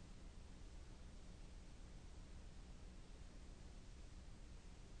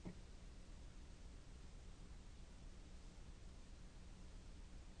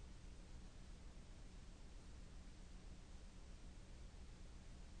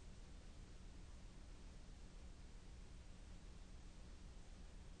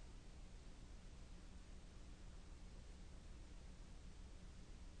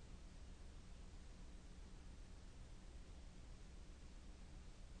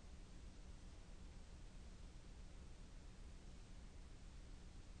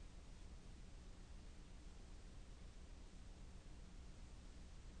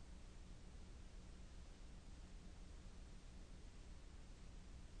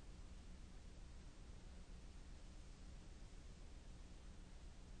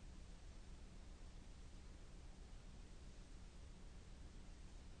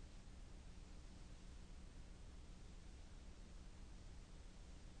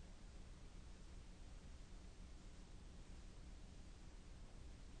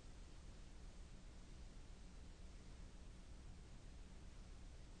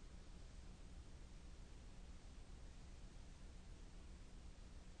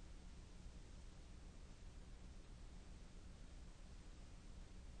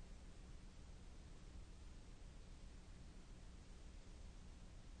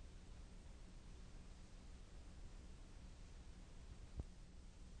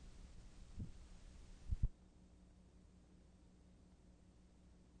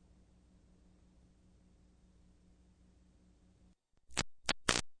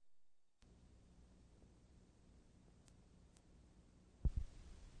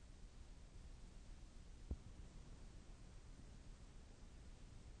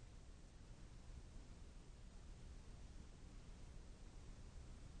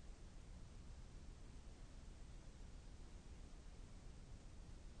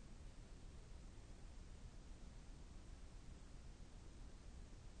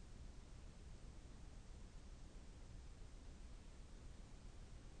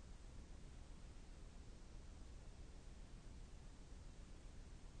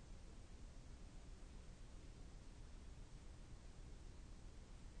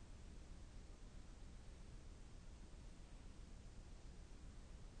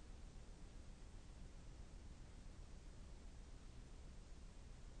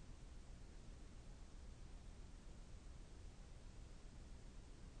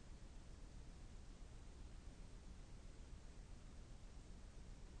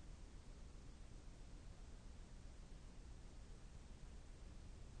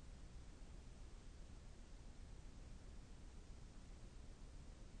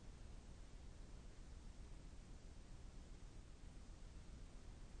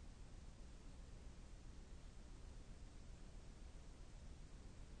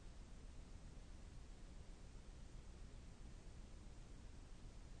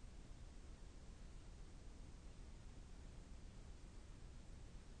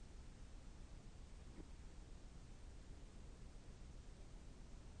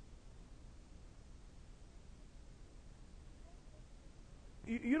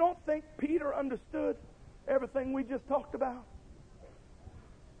think Peter understood everything we just talked about?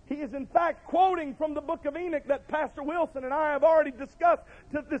 He is in fact quoting from the book of Enoch that Pastor Wilson and I have already discussed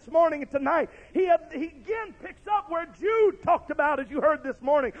this morning and tonight. He again picks up where Jude talked about, as you heard this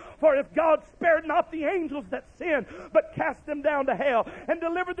morning. For if God spared not the angels that sinned, but cast them down to hell, and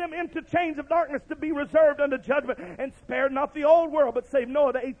delivered them into chains of darkness to be reserved unto judgment, and spared not the old world, but saved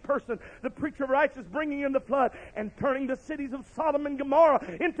Noah, the eighth person, the preacher of righteousness, bringing in the flood, and turning the cities of Sodom and Gomorrah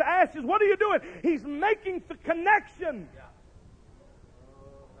into ashes. What are you doing? He's making the connection. Yeah.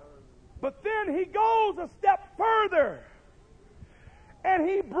 But then he goes a step further, and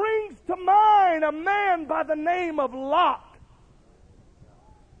he brings to mind a man by the name of Lot,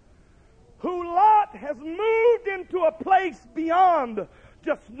 who Lot has moved into a place beyond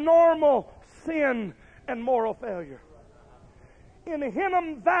just normal sin and moral failure. In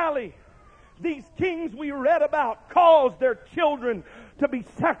Hinnom Valley, these kings we read about caused their children to be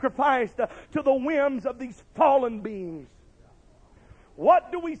sacrificed to the whims of these fallen beings.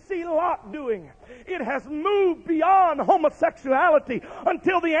 What do we see Lot doing? It has moved beyond homosexuality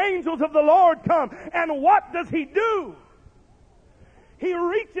until the angels of the Lord come. And what does he do? He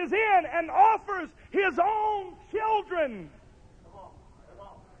reaches in and offers his own children.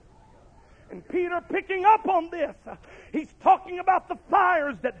 And Peter, picking up on this, he's talking about the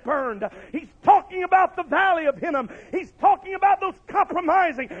fires that burned. He's talking about the valley of Hinnom. He's talking about those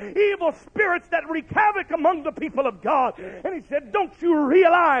compromising, evil spirits that wreak havoc among the people of God. And he said, don't you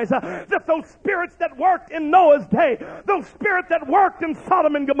realize that those spirits that worked in Noah's day, those spirits that worked in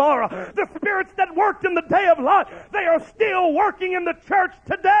Sodom and Gomorrah, the spirits that worked in the day of Lot, they are still working in the church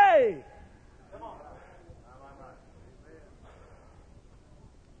today.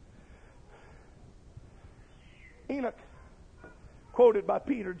 Enoch, quoted by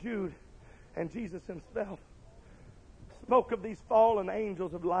Peter, Jude, and Jesus himself, spoke of these fallen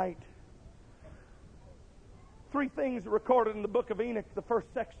angels of light. Three things are recorded in the book of Enoch, the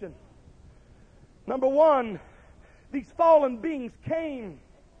first section. Number one, these fallen beings came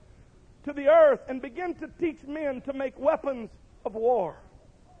to the earth and began to teach men to make weapons of war.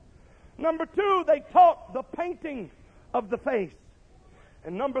 Number two, they taught the painting of the face.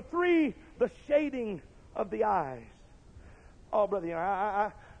 And number three, the shading of the eyes. Oh, brother,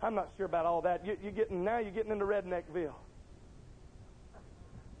 I'm not sure about all that. You're getting into Redneckville.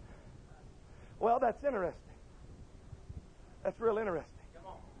 Well, that's interesting. That's real interesting.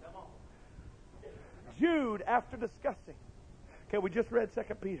 Come on. Jude, after discussing, we just read 2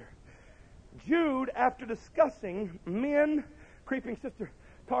 Peter. Jude, after discussing men creeping, Sister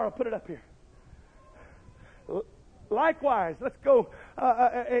Tara, put it up here. Likewise, let's go.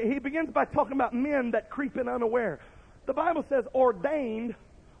 He begins by talking about men that creep in unaware. The Bible says ordained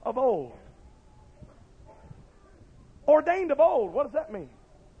of old. Ordained of old. What does that mean?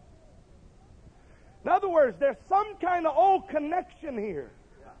 In other words, there's some kind of old connection here.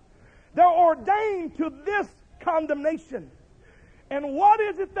 They're ordained to this condemnation. And what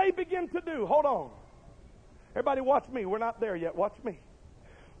is it they begin to do? Hold on. Everybody watch me. We're not there yet. Watch me.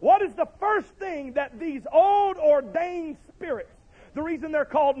 What is the first thing that these old ordained spirits, the reason they're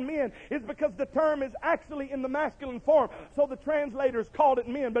called men is because the term is actually in the masculine form. So the translators called it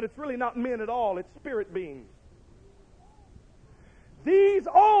men, but it's really not men at all. It's spirit beings. These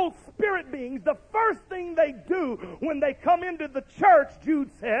old spirit beings, the first thing they do when they come into the church, Jude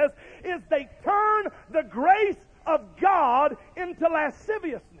says, is they turn the grace of God into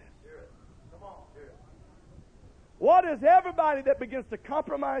lasciviousness. What does everybody that begins to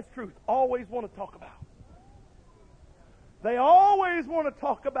compromise truth always want to talk about? They always want to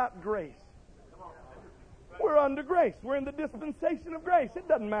talk about grace. We're under grace. We're in the dispensation of grace. It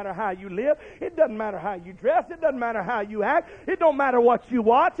doesn't matter how you live. It doesn't matter how you dress. It doesn't matter how you act. It don't matter what you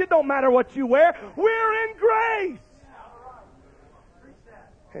watch. It don't matter what you wear. We're in grace.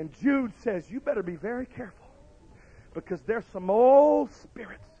 And Jude says, you better be very careful, because there's some old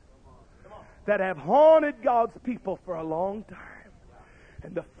spirits that have haunted God's people for a long time.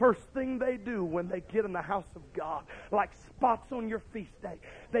 And the first thing they do when they get in the house of God, like spots on your feast day,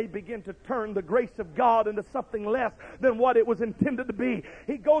 they begin to turn the grace of God into something less than what it was intended to be.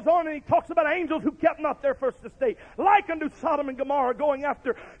 He goes on and he talks about angels who kept not their first estate, like unto Sodom and Gomorrah, going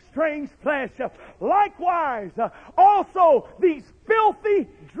after strange flesh. Likewise, also these filthy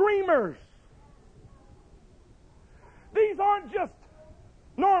dreamers. These aren't just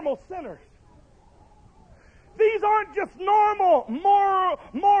normal sinners. These aren't just normal,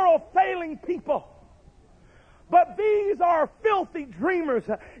 moral failing people. But these are filthy dreamers.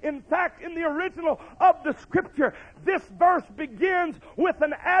 In fact, in the original of the Scripture, this verse begins with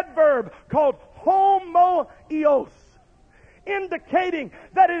an adverb called homoios. indicating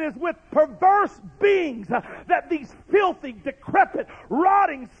that it is with perverse beings that these filthy, decrepit,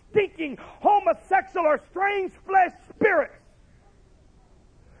 rotting, stinking, homosexual or strange flesh spirits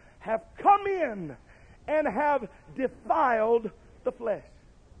have come in and have defiled the flesh.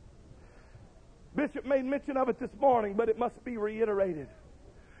 Bishop made mention of it this morning, but it must be reiterated.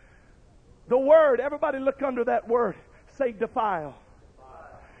 The word, everybody look under that word, say defile.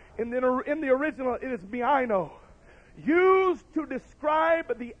 In the original, it is miano, used to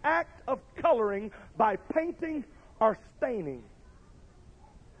describe the act of coloring by painting or staining.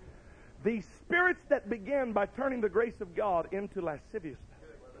 These spirits that begin by turning the grace of God into lasciviousness,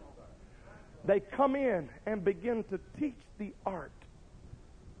 they come in and begin to teach the art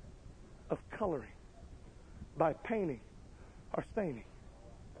of coloring by painting or staining.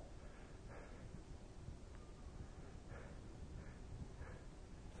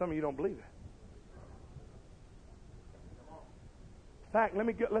 Some of you don't believe it. In fact,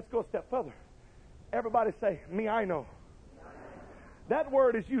 let's go a step further. Everybody say, me, I know. That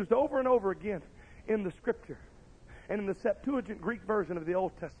word is used over and over again in the Scripture and in the Septuagint Greek version of the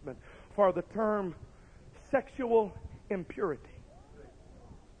Old Testament for the term sexual impurity.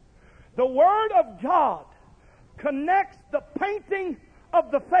 The Word of God connects the painting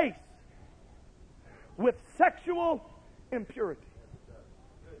of the face with sexual impurity.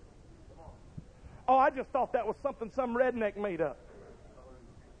 Oh, I just thought that was something some redneck made up.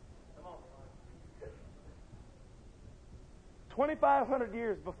 2,500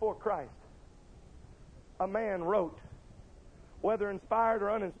 years before Christ, a man wrote, whether inspired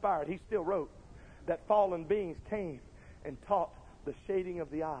or uninspired, he still wrote that fallen beings came and taught the shading of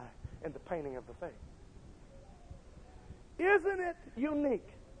the eye and the painting of the face. Isn't it unique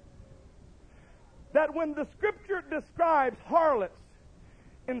that when the Scripture describes harlots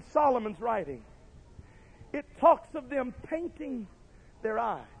in Solomon's writing, it talks of them painting their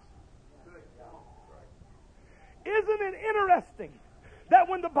eyes? Isn't it interesting that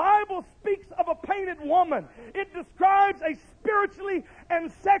when the Bible speaks of a painted woman, it describes a spiritually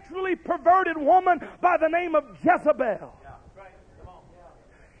and sexually perverted woman by the name of Jezebel?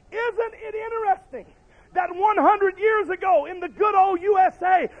 Isn't it interesting that 100 years ago in the good old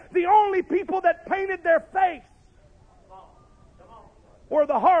USA, the only people that painted their face were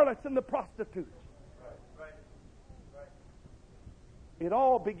the harlots and the prostitutes? It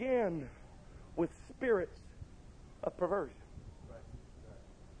all began with spirits of perversion.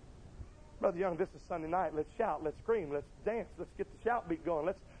 Brother Young, this is Sunday night. Let's shout, let's scream, let's dance, let's get the shout beat going.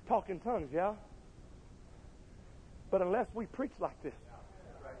 Let's talk in tongues, yeah? But unless we preach like this,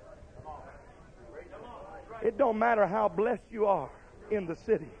 it don't matter how blessed you are in the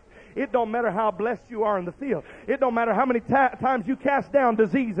city. It don't matter how blessed you are in the field. It don't matter how many times you cast down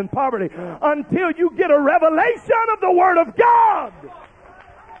disease and poverty until you get a revelation of the Word of God.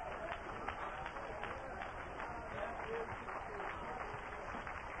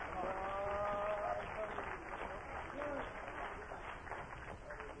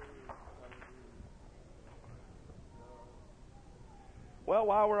 Well,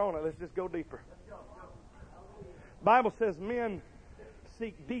 while we're on it, let's just go deeper. The Bible says men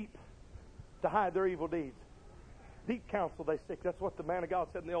seek deep to hide their evil deeds. Deep counsel they seek. That's what the man of God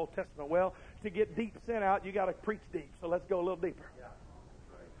said in the Old Testament. Well, to get deep sin out, you got to preach deep. So let's go a little deeper.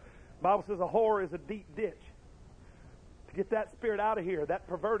 The Bible says a whore is a deep ditch. To get that spirit out of here, that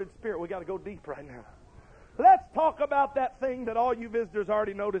perverted spirit, we got to go deep right now. Let's talk about that thing that all you visitors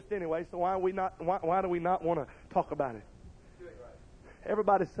already noticed anyway. So why do we not want to talk about it?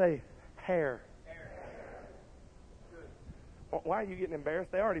 Everybody say hair. Why are you getting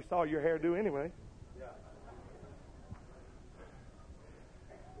embarrassed? They already saw your hairdo anyway.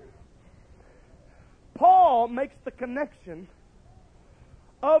 Paul makes the connection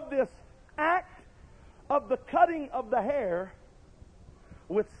of this act of the cutting of the hair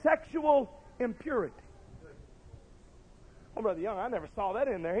with sexual impurity. Oh, Brother Young, I never saw that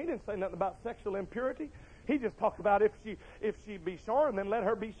in there. He didn't say nothing about sexual impurity. He just talked about if she be shorn, then let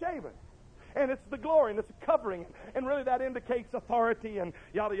her be shaven. And it's the glory, and it's a covering. And really that indicates authority and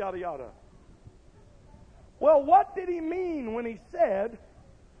yada, yada, yada. Well, what did he mean when he said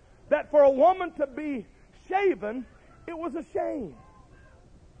that for a woman to be shaven, it was a shame?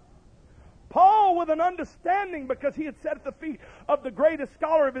 Paul, with an understanding, because he had sat at the feet of the greatest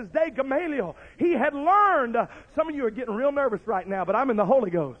scholar of his day, Gamaliel, he had learned. Some of you are getting real nervous right now, but I'm in the Holy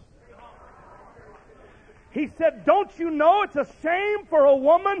Ghost. He said, don't you know it's a shame for a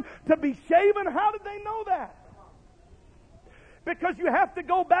woman to be shaven? How did they know that? Because you have to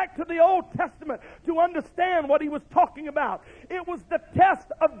go back to the Old Testament to understand what he was talking about. It was the test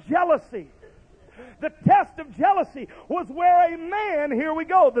of jealousy. The test of jealousy was where a man, here we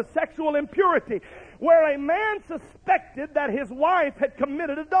go, the sexual impurity, where a man suspected that his wife had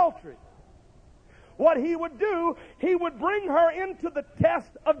committed adultery. What he would do, he would bring her into the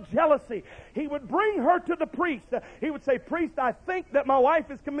test of jealousy. He would bring her to the priest. He would say, "Priest, I think that my wife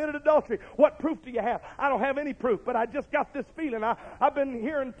has committed adultery. What proof do you have?" "I don't have any proof, but I just got this feeling. I've been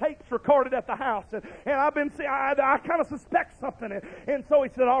hearing tapes recorded at the house, and I've been seeing, I kind of suspect something." And so he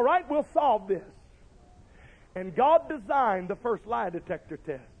said, "All right, we'll solve this." And God designed the first lie detector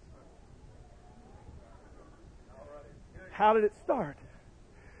test. How did it start?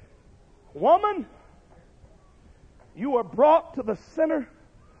 Woman, you are brought to the center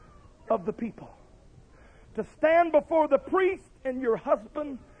of the people to stand before the priest and your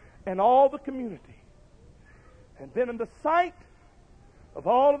husband and all the community. And then in the sight of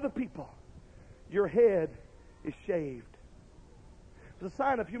all of the people, your head is shaved. It's a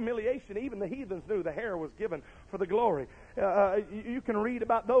sign of humiliation. Even the heathens knew the hair was given for the glory. You can read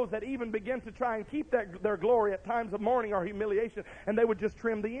about those that even begin to try and keep their glory at times of mourning or humiliation, and they would just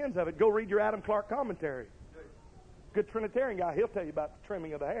trim the ends of it. Go read your Adam Clark commentary. Good Trinitarian guy, he'll tell you about the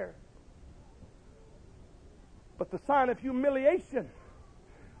trimming of the hair. But the sign of humiliation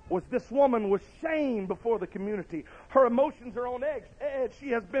was this woman was shamed before the community. Her emotions are on edge.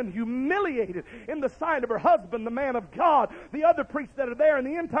 She has been humiliated in the sight of her husband, the man of God, the other priests that are there, and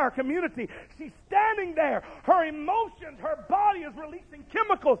the entire community. She's standing there. Her emotions, her body is releasing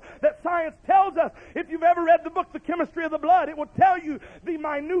chemicals that science tells us. If you've ever read the book, The Chemistry of the Blood, it will tell you the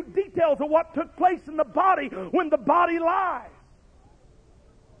minute details of what took place in the body when the body lies.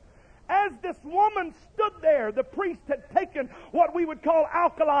 As this woman stood there, the priest had taken what we would call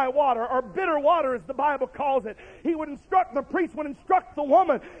alkali water, or bitter water as the Bible calls it. He would instruct, the priest would instruct the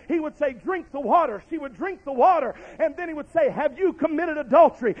woman. He would say, "Drink the water." She would drink the water. And then he would say, "Have you committed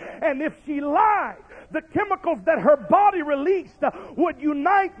adultery?" And if she lied, the chemicals that her body released would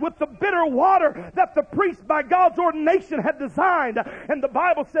unite with the bitter water that the priest by God's ordination had designed. And the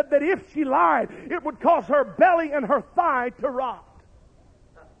Bible said that if she lied, it would cause her belly and her thigh to rot.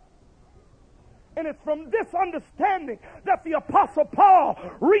 And it's from this understanding that the Apostle Paul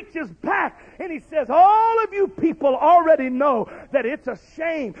reaches back and he says, all of you people already know that it's a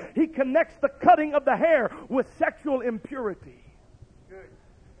shame. He connects the cutting of the hair with sexual impurity. Good.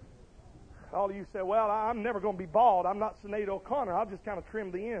 All of you say, "Well, I'm never going to be bald. I'm not Sinead O'Connor. I'll just kind of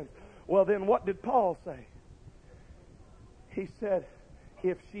trim the ends." Well, then what did Paul say? He said,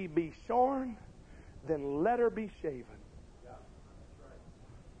 "If she be shorn, then let her be shaven."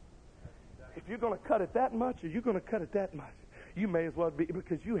 If you're going to cut it that much, or you're going to cut it that much, you may as well be,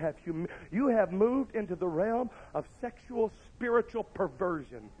 because you have moved into the realm of sexual spiritual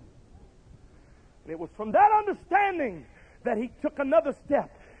perversion. And it was from that understanding that he took another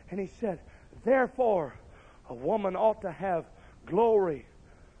step, and he said, "Therefore, a woman ought to have glory,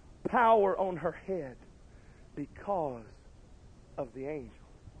 power on her head because of the angel."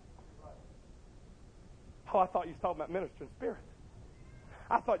 Oh, I thought you was talking about ministering spirits.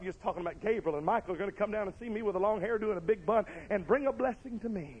 I thought you was talking about Gabriel and Michael are going to come down and see me with a long hairdo and a big bun and bring a blessing to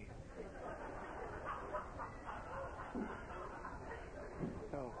me.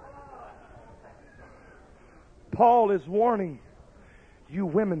 No. Paul is warning you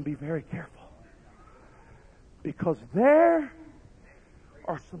women, be very careful, because there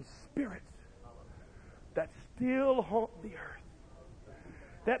are some spirits that still haunt the earth,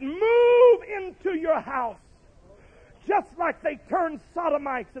 that move into your house just like they turned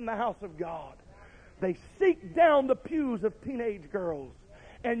sodomites in the house of God. They seek down the pews of teenage girls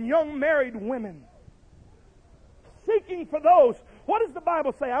and young married women, seeking for those. What does the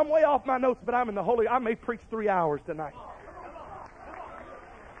Bible say? I'm way off my notes, but I'm in the Holy. I may preach 3 hours tonight.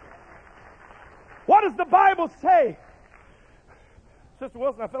 What does the Bible say? Sister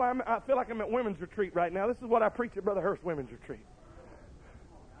Wilson, I feel like I'm at women's retreat right now. This is what I preach at Brother Hurst's women's retreat.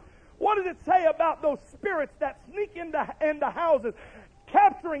 What does it say about those spirits that sneak into houses,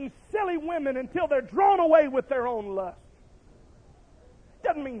 capturing silly women until they're drawn away with their own lust? It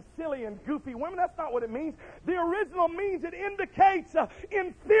doesn't mean silly and goofy women. That's not what it means. The original means it indicates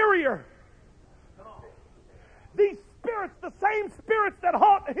inferior. These spirits, the same spirits that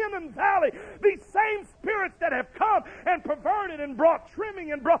haunt Hinnom Valley, these same spirits that have come and perverted and brought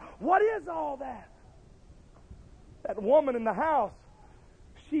trimming and brought... What is all that? That woman in the house,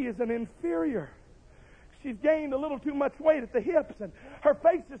 she is an inferior. She's gained a little too much weight at the hips, and her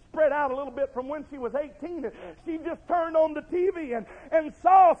face is spread out a little bit from when she was 18. And she just turned on the TV and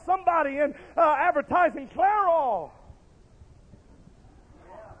saw somebody in advertising Clairol.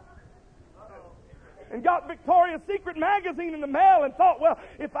 and got Victoria's Secret magazine in the mail and thought, well,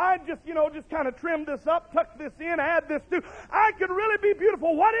 if I just kind of trim this up, tuck this in, add this too, I could really be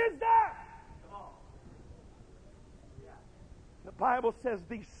beautiful. What is that? The Bible says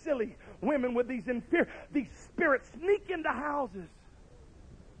these silly women with these spirits sneak into houses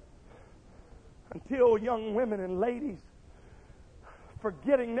until young women and ladies,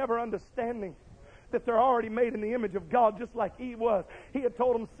 forgetting, never understanding that they're already made in the image of God, just like Eve was. He had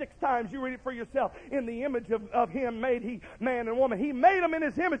told them 6 times, you read it for yourself, in the image of him made he man and woman. He made them in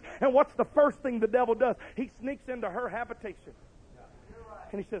his image. And what's the first thing the devil does? He sneaks into her habitation.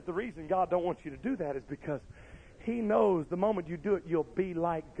 And he says the reason God don't want you to do that is because he knows the moment you do it, you'll be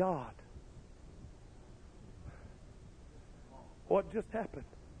like God. What just happened?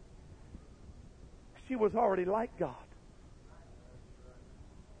 She was already like God.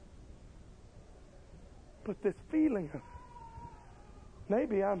 But this feeling of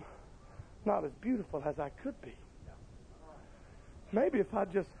maybe I'm not as beautiful as I could be. Maybe if I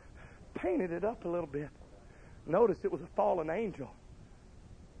just painted it up a little bit. Notice it was a fallen angel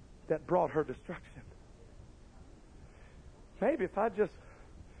that brought her destruction. Maybe if I just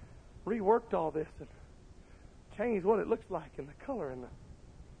reworked all this and changed what it looks like and the color and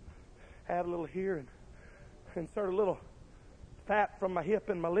add a little here and insert a little fat from my hip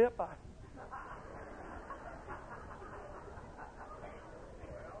and my lip.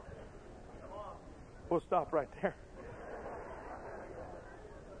 We'll stop right there.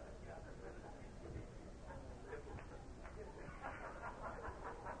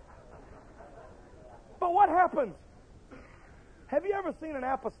 But what happens? Have you ever seen an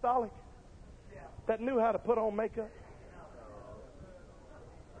apostolic that knew how to put on makeup?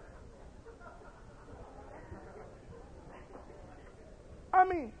 I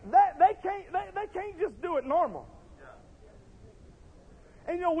mean, they can't just do it normal.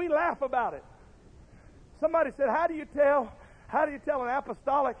 And we laugh about it. Somebody said, how do you tell an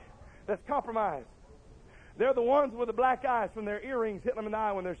apostolic that's compromised? They're the ones with the black eyes from their earrings hitting them in the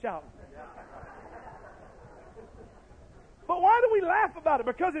eye when they're shouting. But why do we laugh about it?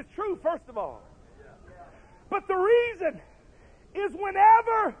 Because it's true, first of all. But the reason is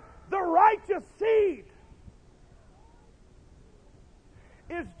whenever the righteous seed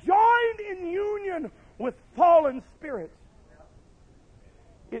is joined in union with fallen spirits,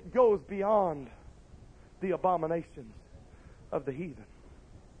 it goes beyond the abominations of the heathen.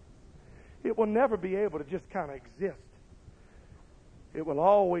 It will never be able to just kind of exist. It will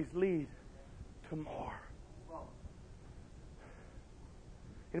always lead to more.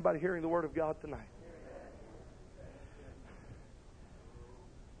 Anybody hearing the word of God tonight?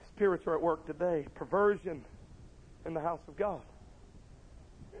 Spirits are at work today. Perversion in the house of God.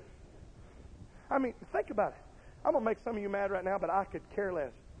 I mean, think about it. I'm going to make some of you mad right now, but I could care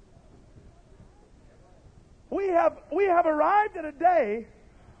less. We have arrived at a day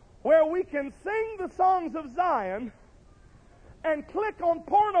where we can sing the songs of Zion and click on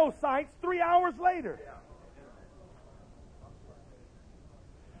porno sites 3 hours later.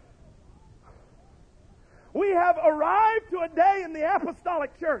 We have arrived to a day in the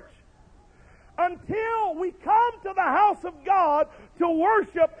apostolic church until we come to the house of God to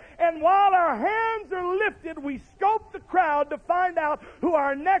worship, and while our hands are lifted, we scope the crowd to find out who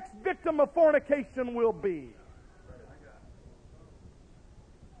our next victim of fornication will be.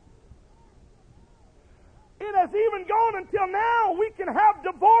 It has even gone until now we can have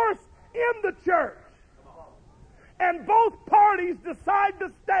divorce in the church, and both parties decide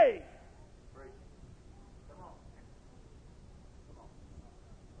to stay.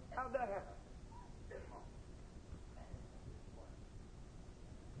 How'd that happen?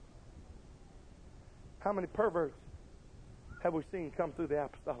 How many perverts have we seen come through the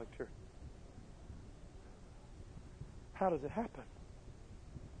apostolic church? How does it happen?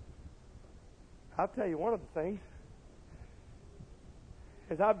 I'll tell you one of the things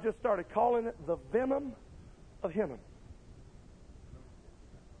is I've just started calling it the venom of Hinnom.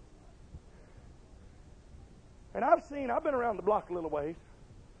 And I've been around the block a little ways.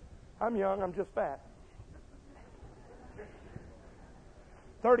 I'm young, I'm just fat.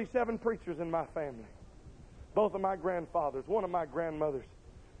 37 preachers in my family. Both of my grandfathers, one of my grandmothers.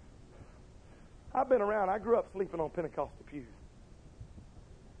 I've been around. I grew up sleeping on Pentecostal pews.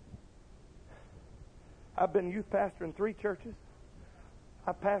 I've been youth pastor in 3 churches.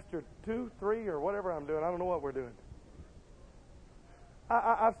 I pastored 2, 3, or whatever I'm doing. I don't know what we're doing.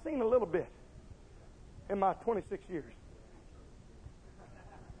 I've seen a little bit in my 26 years.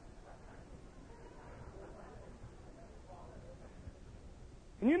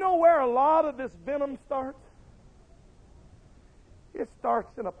 And you know where a lot of this venom starts? It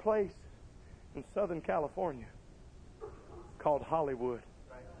starts in a place in Southern California called Hollywood.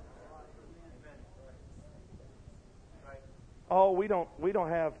 Oh, we don't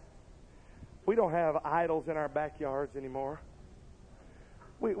have idols in our backyards anymore.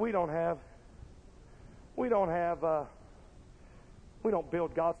 We don't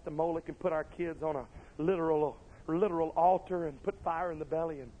build gods to Moloch and put our kids on a literal altar and put fire in the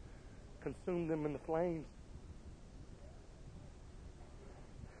belly and consume them in the flames.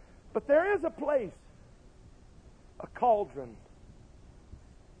 But there is a place, a cauldron,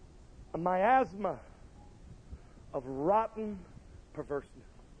 a miasma of rotten perverseness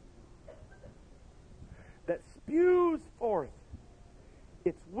that spews forth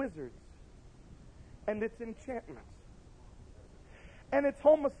its wizards and its enchantments and its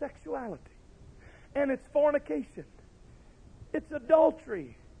homosexuality and its fornication, its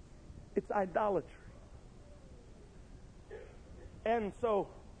adultery, its idolatry. And so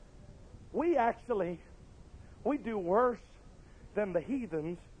we do worse than the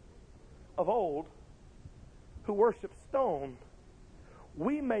heathens of old who worship stone.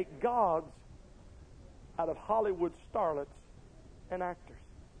 We make gods out of Hollywood starlets and actors.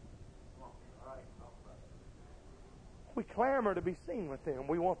 We clamor to be seen with them.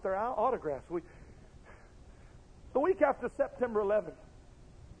 We want their autographs. The week after September 11th,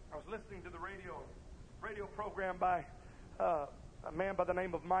 I was listening to the radio program by a man by the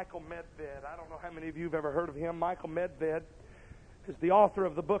name of Michael Medved. I don't know how many of you have ever heard of him. Michael Medved is the author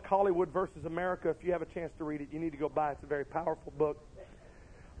of the book Hollywood versus America. If you have a chance to read it, you need to go buy it. It's a very powerful book.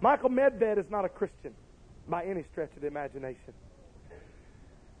 Michael Medved is not a Christian by any stretch of the imagination.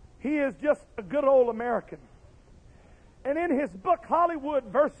 He is just a good old American. And in his book Hollywood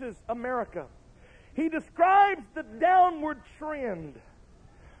versus America, he describes the downward trend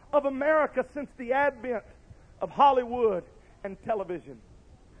of America since the advent of Hollywood and television.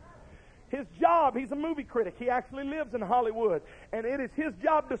 His job, he's a movie critic. He actually lives in Hollywood. And it is his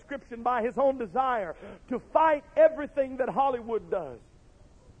job description by his own desire to fight everything that Hollywood does.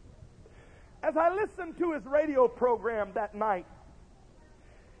 As I listened to his radio program that night,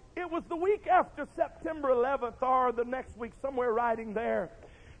 it was the week after September 11th or the next week, somewhere right in there.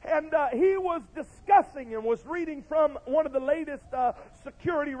 And he was discussing and was reading from one of the latest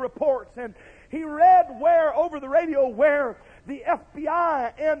security reports. And he read over the radio where the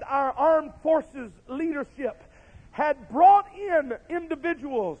FBI and our armed forces leadership had brought in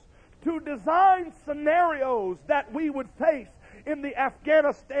individuals to design scenarios that we would face in the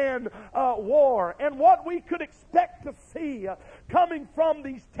Afghanistan war and what we could expect to see coming from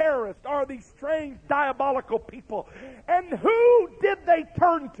these terrorists or these strange diabolical people. And who did they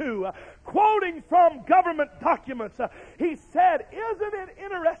turn to? Quoting from government documents, he said, "Isn't it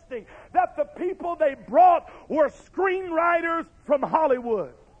interesting that the people they brought were screenwriters from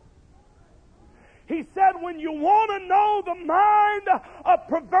Hollywood?" He said, when you want to know the mind of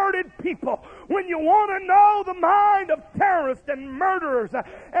perverted people, when you want to know the mind of terrorists and murderers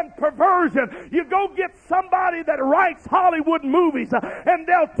and perversion, you go get somebody that writes Hollywood movies and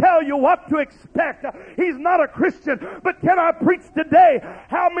they'll tell you what to expect. He's not a Christian, but can I preach today?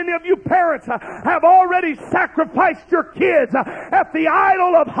 How many of you parents have already sacrificed your kids at the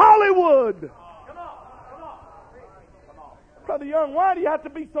idol of Hollywood? Brother Young, why do you have to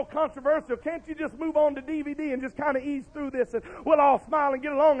be so controversial? Can't you just move on to DVD and just kind of ease through this and we'll all smile and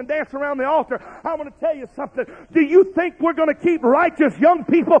get along and dance around the altar? I want to tell you something. Do you think we're going to keep righteous young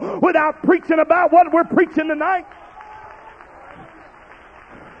people without preaching about what we're preaching tonight?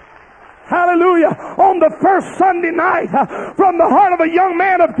 Hallelujah. On the first Sunday night from the heart of a young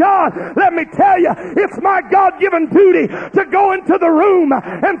man of God, let me tell you, it's my God-given duty to go into the room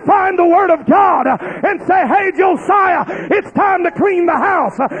and find the Word of God and say, "Hey, Josiah, it's time to clean the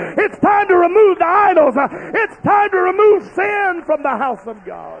house. It's time to remove the idols. It's time to remove sin from the house of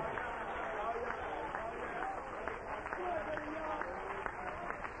God."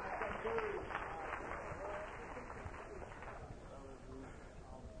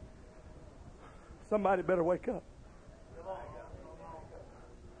 Somebody better wake up. I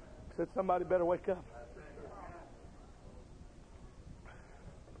said, somebody better wake up.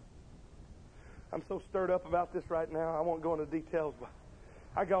 I'm so stirred up about this right now, I won't go into details, but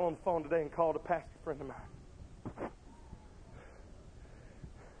I got on the phone today and called a pastor friend of mine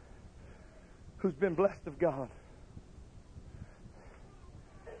who's been blessed of God.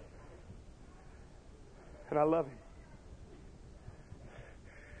 And I love him.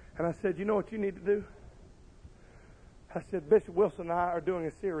 And I said, "You know what you need to do?" I said, "Bishop Wilson and I are doing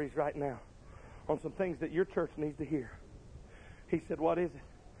a series right now on some things that your church needs to hear." He said, "What is it?"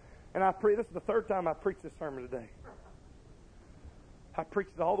 And this is the third time I preached this sermon today. I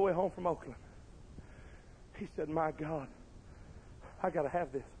preached it all the way home from Oakland. He said, my God, I got to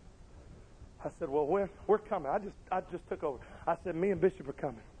have this. I said, well, when? We're coming. I just took over. I said, me and Bishop are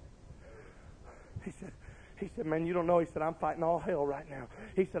coming. He said, man, you don't know. He said, I'm fighting all hell right now.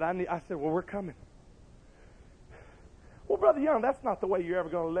 He said, I said, well, we're coming. Well, Brother Young, that's not the way you're ever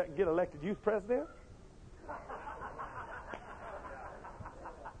going to get elected youth president.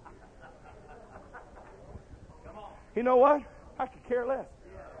 You know what? I could care less.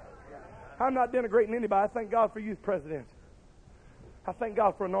 I'm not denigrating anybody. I thank God for youth presidents. I thank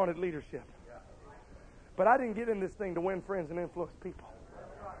God for anointed leadership. But I didn't get in this thing to win friends and influence people.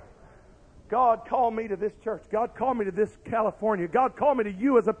 God called me to this church. God called me to this California. God called me to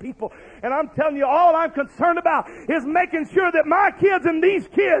you as a people. And I'm telling you, all I'm concerned about is making sure that my kids and these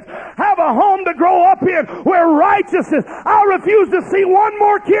kids have a home to grow up in where righteousness. I refuse to see one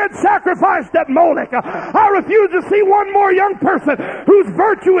more kid sacrificed at Moloch. I refuse to see one more young person whose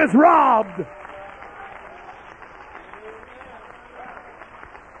virtue is robbed.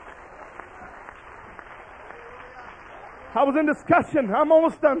 I was in discussion. I'm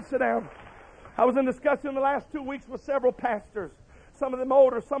almost done. Sit down. I was in discussion in the last 2 weeks with several pastors. Some of them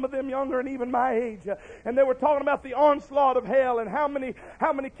older, some of them younger, and even my age. And they were talking about the onslaught of hell and how many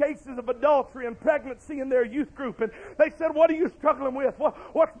cases of adultery and pregnancy in their youth group. And they said, what are you struggling with?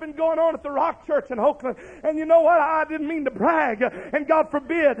 What's been going on at the Rock Church in Oakland? And you know what? I didn't mean to brag, and God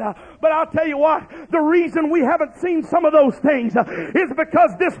forbid. But I'll tell you what, the reason we haven't seen some of those things is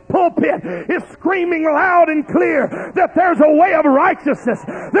because this pulpit is screaming loud and clear that there's a way of righteousness.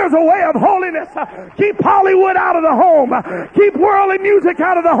 There's a way of holiness. Keep Hollywood out of the home. Keep worldly music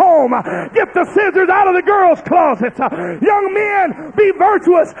out of the home. Get the scissors out of the girls' closets. Young men, be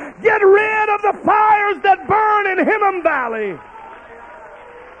virtuous. Get rid of the fires that burn in Hinnom Valley.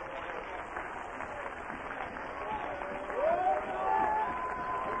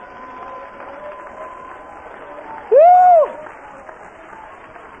 Woo!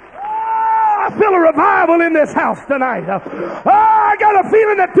 I feel a revival in this house tonight. I got a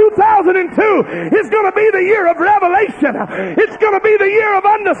feeling that 2002 is going to be the year of revelation. It's going to be the year of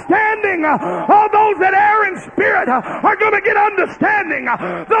understanding. All those that err in spirit are going to get understanding.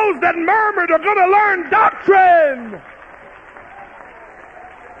 Those that murmured are going to learn doctrine.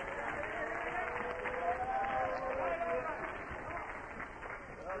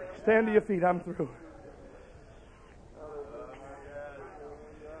 Stand to your feet. I'm through.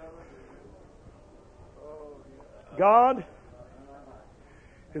 God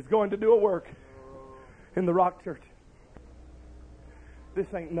is going to do a work in the Rock Church. This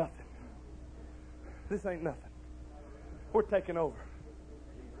ain't nothing. This ain't nothing. We're taking over.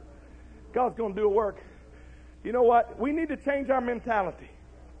 God's going to do a work. You know what? We need to change our mentality.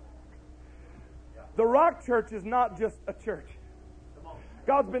 The Rock Church is not just a church.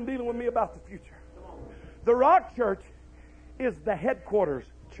 God's been dealing with me about the future. The Rock Church is the headquarters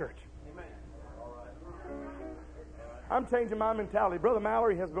church. I'm changing my mentality. Brother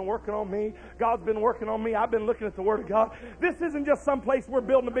Mallory has been working on me. God's been working on me. I've been looking at the Word of God. This isn't just some place we're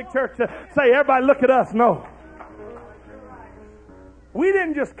building a big church to say, everybody look at us. No. We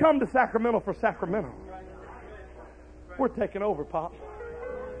didn't just come to Sacramento for Sacramento. We're taking over, Pop.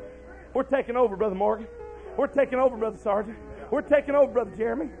 We're taking over, Brother Morgan. We're taking over, Brother Sargent. We're taking over, Brother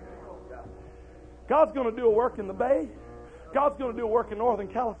Jeremy. God's going to do a work in the Bay. God's going to do a work in Northern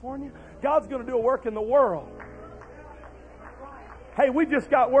California. God's going to do a work in the world. Hey, we just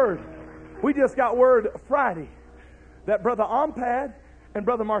got word. We just got word Friday that Brother Ampad and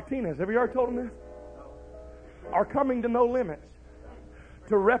Brother Martinez, have you already told them this? Are coming to No Limits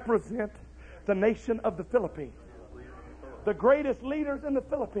to represent the nation of the Philippines. The greatest leaders in the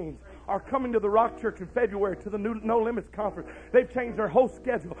Philippines are coming to the Rock Church in February to the new No Limits conference. They've changed their whole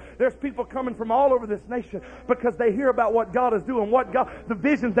schedule. There's people coming from all over this nation because they hear about what God is doing, what God, the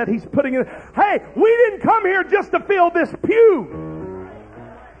visions that He's putting in. Hey, we didn't come here just to fill this pew.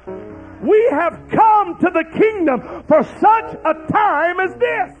 We have come to the kingdom for such a time as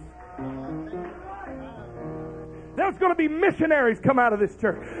this. There's going to be missionaries come out of this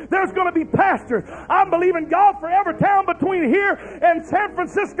church. There's going to be pastors. I'm believing God for every town between here and San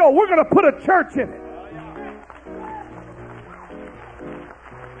Francisco. We're going to put a church in it.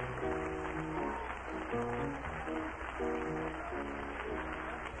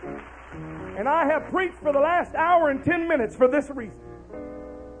 And I have preached for the last hour and 10 minutes for this reason.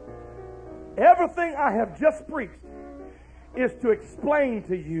 Everything I have just preached is to explain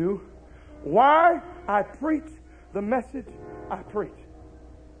to you why I preach the message I preach.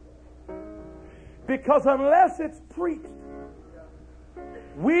 Because unless it's preached,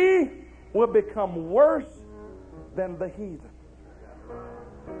 we will become worse than the heathen.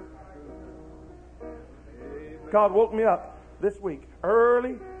 God woke me up this week,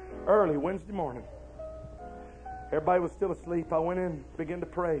 early Wednesday morning. Everybody was still asleep. I went in, began to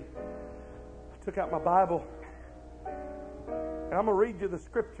pray. I took out my Bible, and I'm going to read you the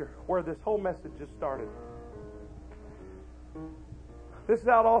scripture where this whole message just started. This is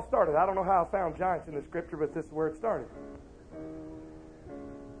how it all started. I don't know how I found giants in the scripture, but this is where it started.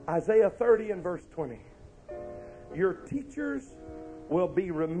 Isaiah 30 and verse 20. Your teachers will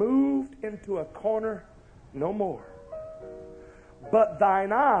be removed into a corner no more, but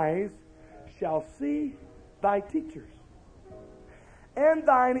thine eyes shall see thy teachers, and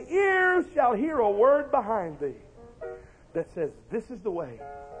thine ears shall hear a word behind thee that says, this is the way,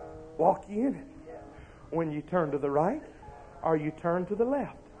 walk ye in it. When you turn to the right, or you turn to the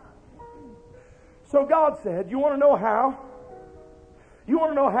left. So God said, you want to know how? You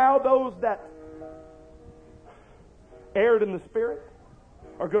want to know how those that erred in the Spirit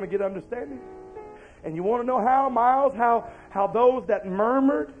are going to get understanding? And you want to know how, Myles, how those that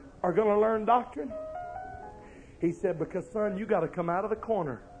murmured are going to learn doctrine? He said, because, son, you got to come out of the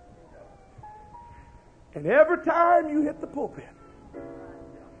corner. And every time you hit the pulpit,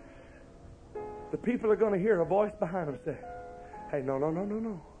 the people are going to hear a voice behind them say, hey, no.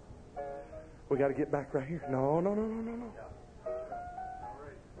 We got to get back right here. No.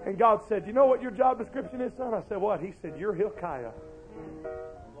 And God said, you know what your job description is, son? I said, what? He said, you're Hilkiah.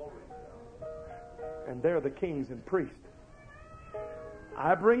 And they're the kings and priests.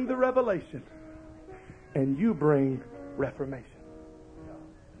 I bring the revelation, and you bring reformation.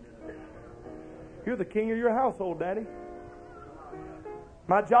 You're the king of your household, Daddy.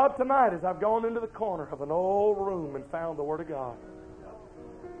 My job tonight is I've gone into the corner of an old room and found the Word of God.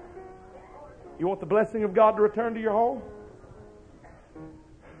 You want the blessing of God to return to your home?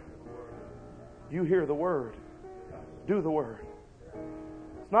 You hear the Word. Do the Word.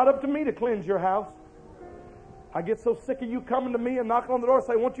 It's not up to me to cleanse your house. I get so sick of you coming to me and knocking on the door and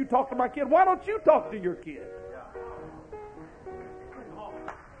saying, won't you talk to my kid? Why don't you talk to your kid?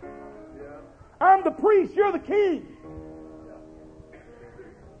 I'm the priest. You're the king.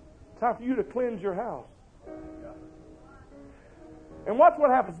 It's time for you to cleanse your house. And watch what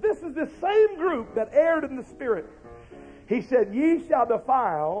happens. This is the same group that erred in the Spirit. He said, ye shall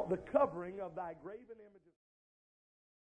defile the covering of thy graven images.